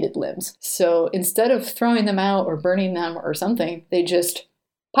amputated limbs. So instead of throwing them out or burning them or something, they just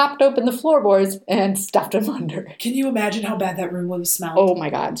popped open the floorboards and stuffed them under. Can you imagine how bad that room would have smelled? Oh my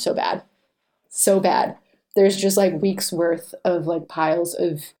God, so bad. So bad. There's just like weeks worth of like piles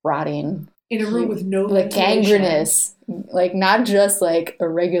of rotting. In a room with no like ventilation. gangrenous, like not just like a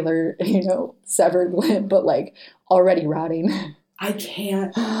regular, severed limb, but like already rotting. I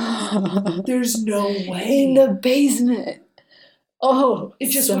can't. There's no way. In the basement. Oh, It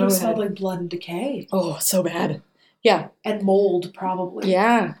just so would have bad. smelled like blood and decay. Oh, so bad. Yeah. And mold, probably.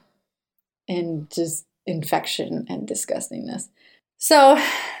 Yeah. And just infection and disgustingness. So,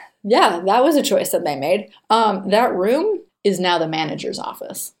 yeah, that was a choice that they made. That room is now the manager's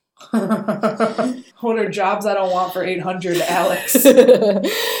office. What are jobs I don't want for 800, Alex?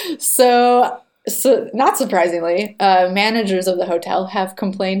 So not surprisingly, managers of the hotel have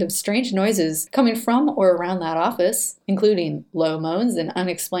complained of strange noises coming from or around that office, including low moans and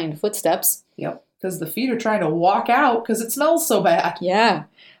unexplained footsteps. Yep. Because the feet are trying to walk out because it smells so bad. Yeah.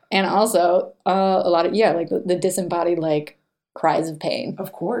 And also a lot of, like the disembodied, like, cries of pain.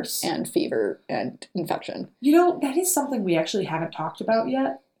 Of course. And fever and infection. That is something we actually haven't talked about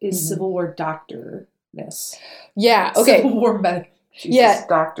yet, is Civil War doctorness. Yeah, okay. Civil War medic. Yeah.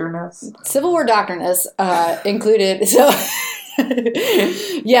 Doctorness. Civil War doctorness included,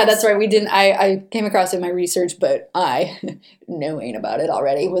 yeah, that's right. I came across it in my research, but I, knowing about it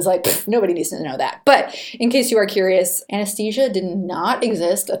already, was like, nobody needs to know that. But in case you are curious, anesthesia did not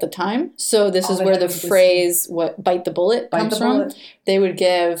exist at the time. So this is where the phrase, bite the bullet comes from. They would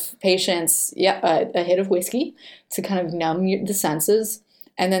give patients, a hit of whiskey to kind of numb the senses.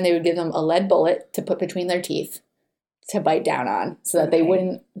 And then they would give them a lead bullet to put between their teeth to bite down on so that they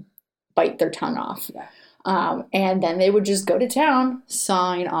wouldn't bite their tongue off. Yeah. And then they would just go to town,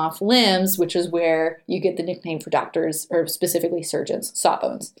 sawing off limbs, which is where you get the nickname for doctors, or specifically surgeons,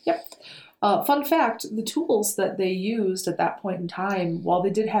 sawbones. Yep. Fun fact, the tools that they used at that point in time, while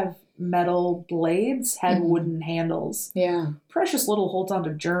they did have metal blades, had wooden handles. Yeah. Precious little holds on to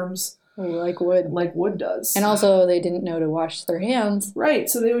germs. Like wood. Like wood does. And also they didn't know to wash their hands. Right,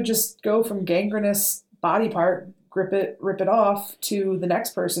 so they would just go from gangrenous body part, rip it off, to the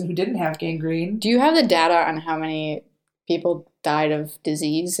next person who didn't have gangrene. Do you have the data on how many people died of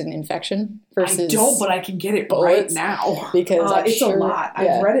disease and infection versus I don't, but I can get it bullets? right now. Because I'm it's sure, a lot.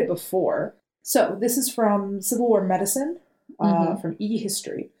 yeah. I've read it before. So this is from Civil War Medicine, Mhm. from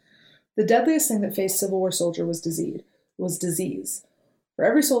E-History. The deadliest thing that faced Civil War soldier was disease. For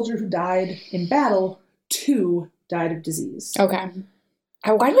every soldier who died in battle, 2 died of disease. Okay.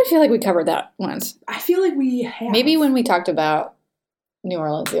 Why do I feel like we covered that once? I feel like we have. Maybe when we talked about New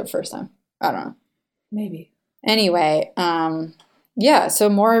Orleans the first time. I don't know. Maybe. Anyway, yeah, so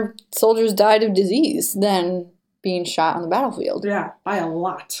more soldiers died of disease than being shot on the battlefield. Yeah, by a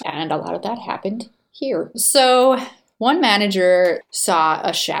lot. And a lot of that happened here. So one manager saw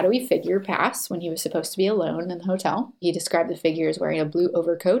a shadowy figure pass when he was supposed to be alone in the hotel. He described the figure as wearing a blue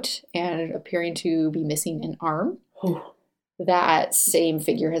overcoat and appearing to be missing an arm. That same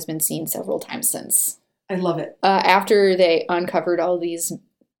figure has been seen several times since. I love it. After they uncovered all these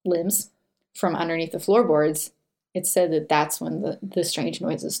limbs from underneath the floorboards, it said that that's when the strange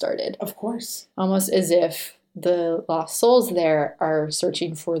noises started. Of course. Almost as if the lost souls there are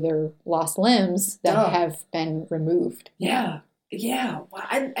searching for their lost limbs that have been removed. Yeah. Yeah.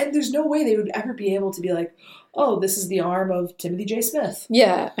 And there's no way they would ever be able to be like, oh, this is the arm of Timothy J. Smith.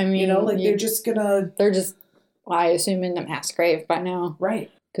 Yeah, I mean... You know, like they're just gonna... They're just, I assume, in a mass grave by now. Right.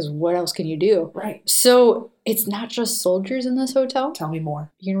 Because what else can you do? Right. So it's not just soldiers in this hotel? Tell me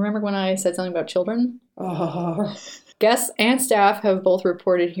more. You remember when I said something about children? Oh. Guests and staff have both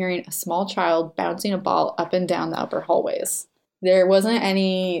reported hearing a small child bouncing a ball up and down the upper hallways. There wasn't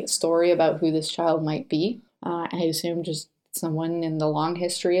any story about who this child might be. I assume just someone in the long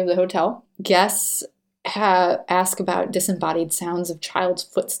history of the hotel. Guests ask about disembodied sounds of child's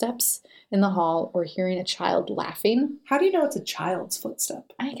footsteps in the hall or hearing a child laughing. How do you know it's a child's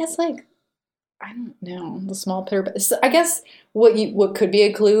footstep? I guess, like, I don't know, the small pitter. So I guess what could be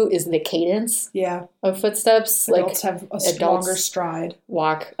a clue is the cadence of footsteps. Adults like have a longer stride.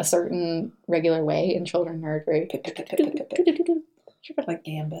 Walk a certain regular way, and children are very like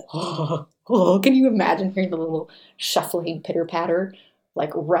Gambit. Oh, can you imagine hearing the little shuffling pitter patter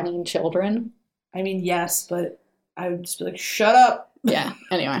like running children? I mean, yes, but I would just be like, shut up. Yeah,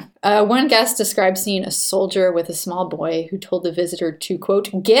 anyway. One guest described seeing a soldier with a small boy who told the visitor to,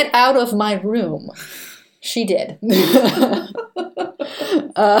 quote, get out of my room. She did.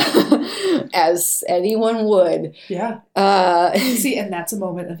 As anyone would. Yeah. See, and that's a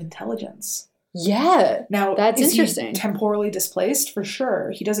moment of intelligence. Yeah. Now, that's is interesting. He temporally displaced? For sure.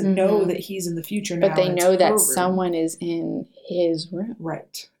 He doesn't know that he's in the future now. But they know that someone is in his room.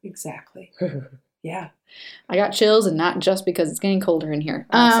 Right. Exactly. Yeah. I got chills, and not just because it's getting colder in here.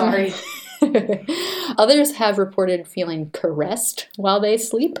 I'm sorry. Others have reported feeling caressed while they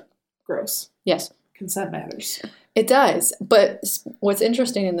sleep. Gross. Yes. Consent matters. It does. But what's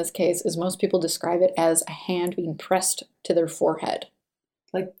interesting in this case is most people describe it as a hand being pressed to their forehead.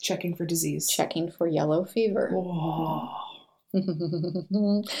 Like checking for disease. Checking for yellow fever. Whoa.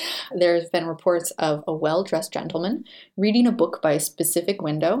 There's been reports of a well-dressed gentleman reading a book by a specific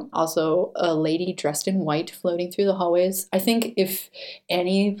window. Also, a lady dressed in white floating through the hallways. I think if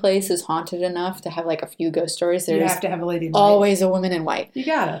any place is haunted enough to have like a few ghost stories, there's you have to have a lady in white. Always a woman in white. You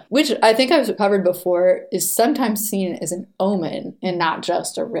gotta. Which I think I've covered before is sometimes seen as an omen and not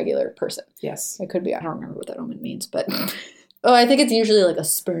just a regular person. Yes. It could be. I don't remember what that omen means, but... Oh, I think it's usually like a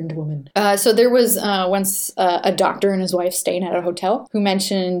spurned woman. So there was once a doctor and his wife staying at a hotel who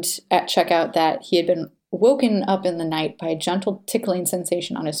mentioned at checkout that he had been woken up in the night by a gentle tickling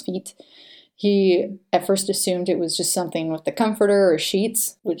sensation on his feet. He at first assumed it was just something with the comforter or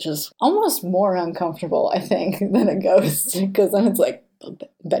sheets, which is almost more uncomfortable, I think, than a ghost, because then it's like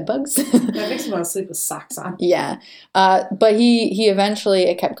bed bugs. That makes me want to sleep with socks on. Yeah. But he eventually,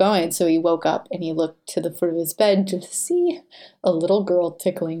 it kept going, so he woke up and he looked to the foot of his bed to see a little girl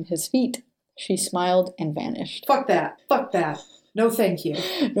tickling his feet. She smiled and vanished. Fuck that. Fuck that. No thank you.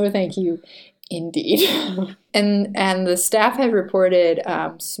 No thank you. Indeed. and the staff had reported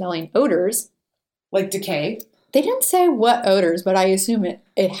smelling odors. Like decay? They didn't say what odors, but I assume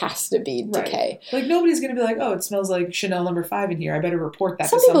it has to be decay. Right. Like, nobody's going to be like, oh, it smells like Chanel No. 5 in here. I better report that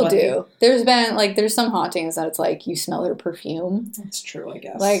to somebody. Some people do. There's some hauntings that it's like you smell their perfume. That's true, I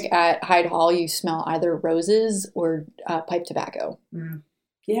guess. Like at Hyde Hall, you smell either roses or pipe tobacco. Mm.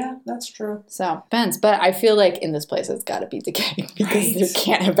 Yeah, that's true. So, depends. But I feel like in this place, it's got to be decay because there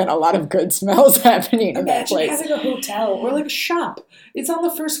can't have been a lot of good smells happening in that place. Imagine having a hotel or like a shop. It's on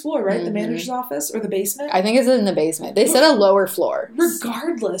the first floor, right? Mm-hmm. The manager's office or the basement? I think it's in the basement. They said a lower floor.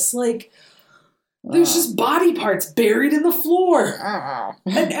 Regardless, like, there's just body parts buried in the floor.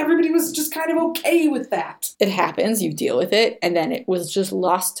 And everybody was just kind of okay with that. It happens. You deal with it. And then it was just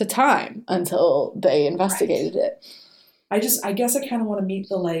lost to time until they investigated it. I guess I kind of want to meet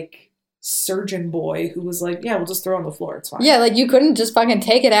the, like, surgeon boy who was like, yeah, we'll just throw it on the floor. It's fine. Yeah, like you couldn't just fucking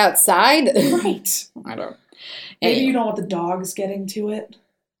take it outside. Right. I don't. Maybe Anyway. you don't want the dogs getting to it.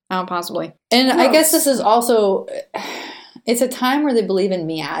 Oh, possibly. And Gross. I guess this is also, it's a time where they believe in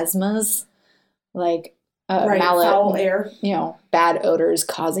miasmas, like Right. Foul air. bad odors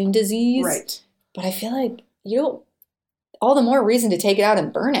causing disease. Right. But I feel like all the more reason to take it out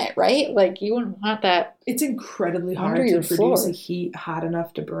and burn it, right? Like you wouldn't want that. It's incredibly Under hard to your produce floor. a heat hot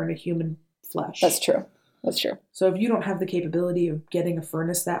enough to burn a human flesh. That's true. So if you don't have the capability of getting a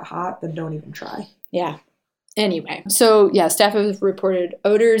furnace that hot, then don't even try. Yeah. Anyway, so yeah, staff have reported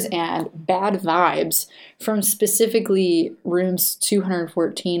odors and bad vibes from specifically rooms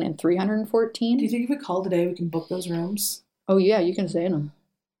 214 and 314. Do you think if we call today, we can book those rooms? Oh yeah, you can stay in them.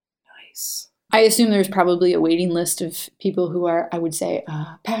 Nice. I assume there's probably a waiting list of people who are, I would say,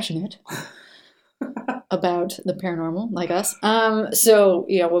 passionate about the paranormal, like us. So,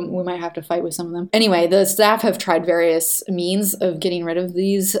 we might have to fight with some of them. Anyway, the staff have tried various means of getting rid of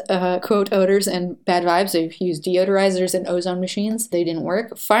these, quote, odors and bad vibes. They've used deodorizers and ozone machines. They didn't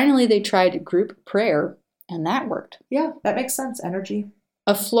work. Finally, they tried group prayer, and that worked. Yeah, that makes sense. Energy.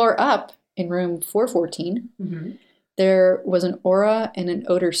 A floor up in room 414, Mm-hmm. there was an aura and an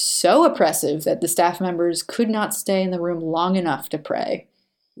odor so oppressive that the staff members could not stay in the room long enough to pray.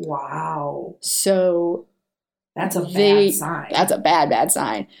 Wow. So That's a bad sign. That's a bad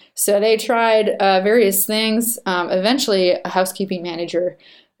sign. So they tried various things. Eventually, a housekeeping manager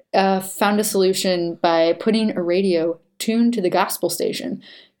found a solution by putting a radio tuned to the gospel station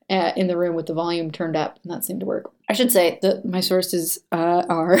in the room with the volume turned up, and that seemed to work. I should say that my sources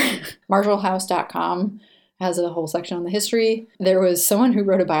are marshallhouse.com. Has a whole section on the history. There was someone who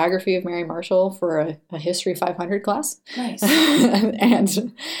wrote a biography of Mary Marshall for a History 500 class. Nice.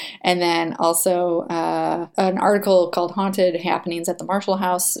 and then also an article called Haunted Happenings at the Marshall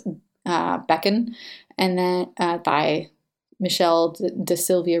House, Beacon, and then by Michelle De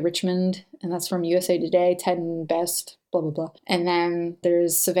Silvia Richmond, and that's from USA Today, Ted and Best, blah, blah, blah. And then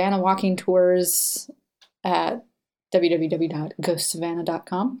there's Savannah Walking Tours at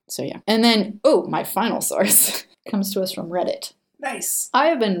www.ghostsavannah.com. So yeah. And then, my final source comes to us from Reddit. Nice. I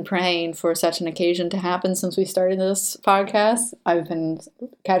have been praying for such an occasion to happen since we started this podcast. I've been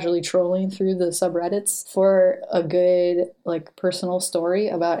casually trolling through the subreddits for a good, personal story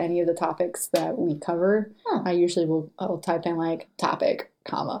about any of the topics that we cover. I usually I'll type in, topic,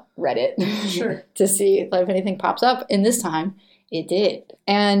 Reddit. Sure. To see if anything pops up. And this time, it did.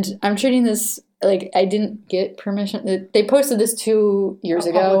 And I'm treating this I didn't get permission. They posted this 2 years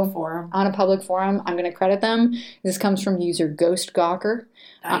ago on a public forum. I'm going to credit them. This comes from user Ghost Gawker.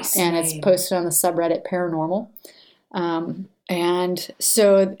 Nice and name. It's posted on the subreddit Paranormal.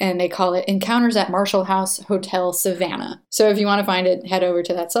 And they call it Encounters at Marshall House Hotel Savannah. So if you want to find it, head over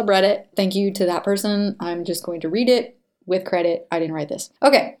to that subreddit. Thank you to that person. I'm just going to read it with credit. I didn't write this.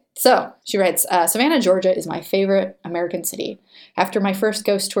 Okay. So she writes, Savannah, Georgia is my favorite American city. After my first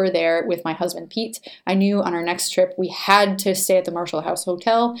ghost tour there with my husband, Pete, I knew on our next trip we had to stay at the Marshall House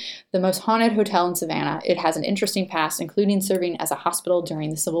Hotel, the most haunted hotel in Savannah. It has an interesting past, including serving as a hospital during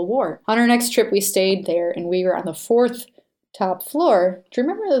the Civil War. On our next trip, we stayed there, and we were on the 4th top floor. Do you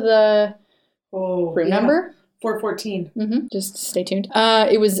remember the room number? 414. Mm-hmm. Just stay tuned.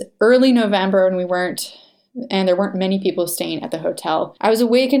 It was early November, and there weren't many people staying at the hotel. I was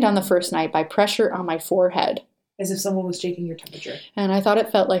awakened on the first night by pressure on my forehead. As if someone was taking your temperature. And I thought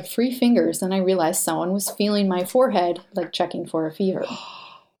it felt like 3 fingers. Then I realized someone was feeling my forehead, checking for a fever.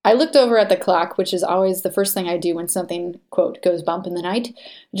 I looked over at the clock, which is always the first thing I do when something, quote, goes bump in the night,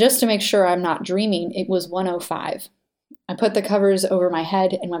 just to make sure I'm not dreaming. It was 1:05. I put the covers over my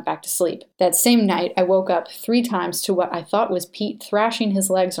head and went back to sleep. That same night, I woke up 3 times to what I thought was Pete thrashing his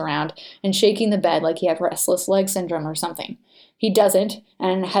legs around and shaking the bed like he had restless leg syndrome or something. He doesn't,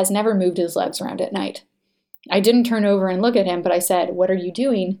 and has never moved his legs around at night. I didn't turn over and look at him, but I said, "What are you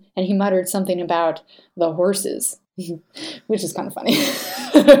doing?" And he muttered something about the horses, which is kind of funny.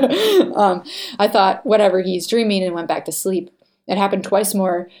 I thought, whatever, he's dreaming, and went back to sleep. It happened twice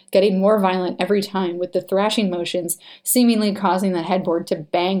more, getting more violent every time, with the thrashing motions seemingly causing the headboard to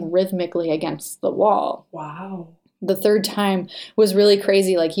bang rhythmically against the wall. Wow. The 3rd time was really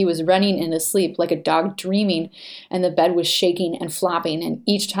crazy, like he was running in his sleep, like a dog dreaming, and the bed was shaking and flopping, and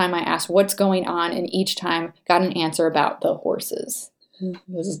each time I asked what's going on, and each time got an answer about the horses.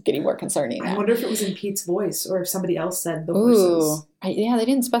 This is getting more concerning now. I wonder if it was in Pete's voice, or if somebody else said the horses. Yeah, they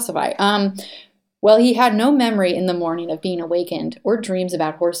didn't specify. Well, he had no memory in the morning of being awakened, or dreams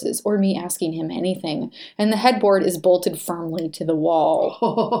about horses, or me asking him anything, and the headboard is bolted firmly to the wall.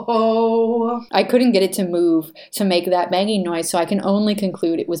 Oh. I couldn't get it to move to make that banging noise, so I can only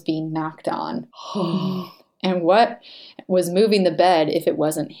conclude it was being knocked on. And what was moving the bed if it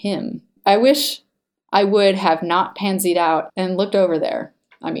wasn't him? I wish I would have not pansied out and looked over there.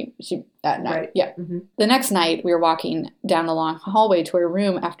 I mean, that night. Right. Yeah. Mm-hmm. The next night, we were walking down the long hallway to our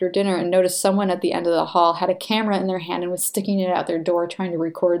room after dinner and noticed someone at the end of the hall had a camera in their hand and was sticking it out their door trying to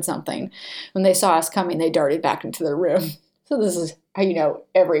record something. When they saw us coming, they darted back into their room. So this is how you know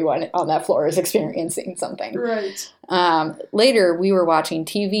everyone on that floor is experiencing something. Right. Later, we were watching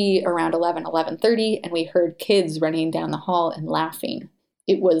TV around 11:30, and we heard kids running down the hall and laughing.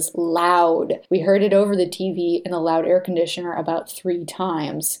 It was loud. We heard it over the TV and the loud air conditioner about 3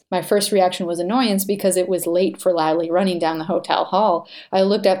 times. My first reaction was annoyance because it was late for loudly running down the hotel hall. I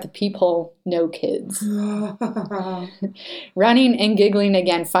looked out the peephole, no kids. Running and giggling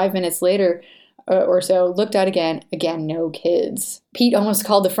again 5 minutes later or so, looked out again, no kids. Pete almost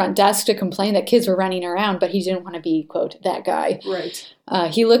called the front desk to complain that kids were running around, but he didn't want to be, quote, that guy. Right.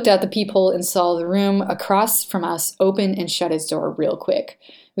 He looked out the peephole and saw the room across from us open and shut its door real quick.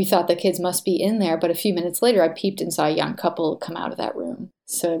 We thought the kids must be in there, but a few minutes later I peeped and saw a young couple come out of that room.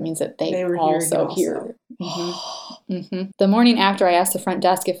 So it means that they were also here. Mm-hmm. Mm-hmm. The morning after, I asked the front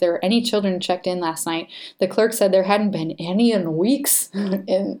desk if there were any children checked in last night. The clerk said there hadn't been any in weeks.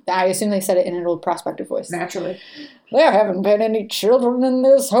 And I assume they said it in an old prospector voice. Naturally. There haven't been any children in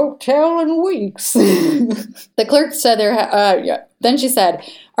this hotel in weeks. The clerk said yeah. Then she said,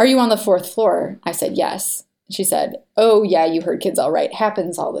 "Are you on the 4th floor?" I said, "Yes." She said, "Oh, yeah, you heard kids all right.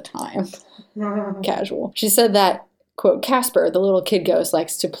 Happens all the time." Casual. She said that, quote, Casper, the little kid ghost,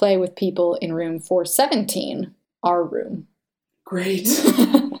 likes to play with people in room 417, our room. Great.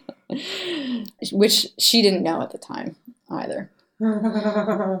 Which she didn't know at the time either.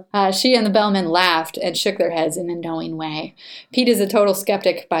 She and the bellman laughed and shook their heads in a knowing way. Pete is a total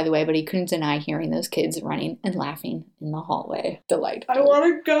skeptic, by the way, but he couldn't deny hearing those kids running and laughing in the hallway. Delightful. I want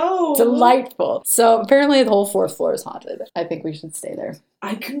to go. Delightful. So apparently the whole 4th floor is haunted. I think we should stay there.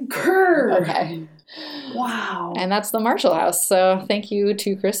 I concur. Okay. Wow. And that's the Marshall House. So thank you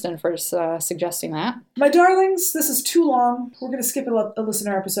to Kristen for suggesting that. My darlings, this is too long. We're going to skip a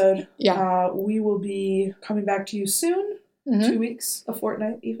listener episode. Yeah. We will be coming back to you soon. Mm-hmm. 2 weeks, a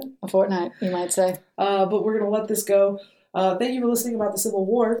fortnight even. A fortnight, you might say. But we're going to let this go. Thank you for listening about the Civil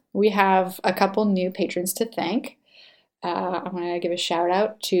War. We have a couple new patrons to thank. I want to give a shout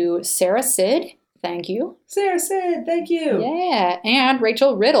out to Sarah Sid. Thank you. Sarah Sid, thank you. Yeah, and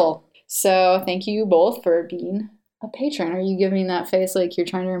Rachel Riddle. So thank you both for being a patron. Are you giving that face like you're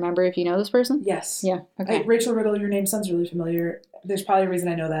trying to remember if you know this person? Yes. Yeah, okay. Rachel Riddle, your name sounds really familiar. There's probably a reason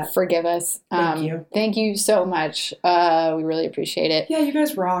I know that. Forgive us. Thank you. Thank you so much. We really appreciate it. Yeah, you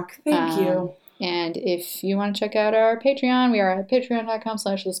guys rock. Thank you. And if you want to check out our Patreon, we are at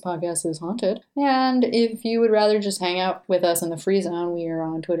patreon.com/thispodcastishaunted. And if you would rather just hang out with us in the free zone, we are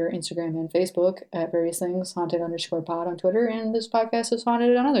on Twitter, Instagram, and Facebook at various things, haunted_pod on Twitter, and this podcast is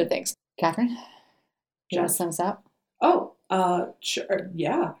haunted on other things. Catherine, you want to send us out? Oh, sure,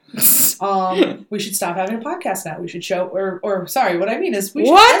 yeah. We should stop having a podcast now. We should show, or sorry, what I mean is we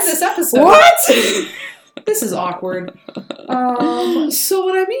should end this episode. What? This is awkward. So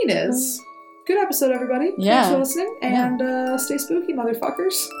what I mean is, good episode, everybody. Yeah. Thanks for listening, and stay spooky,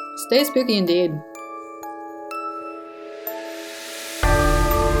 motherfuckers. Stay spooky indeed.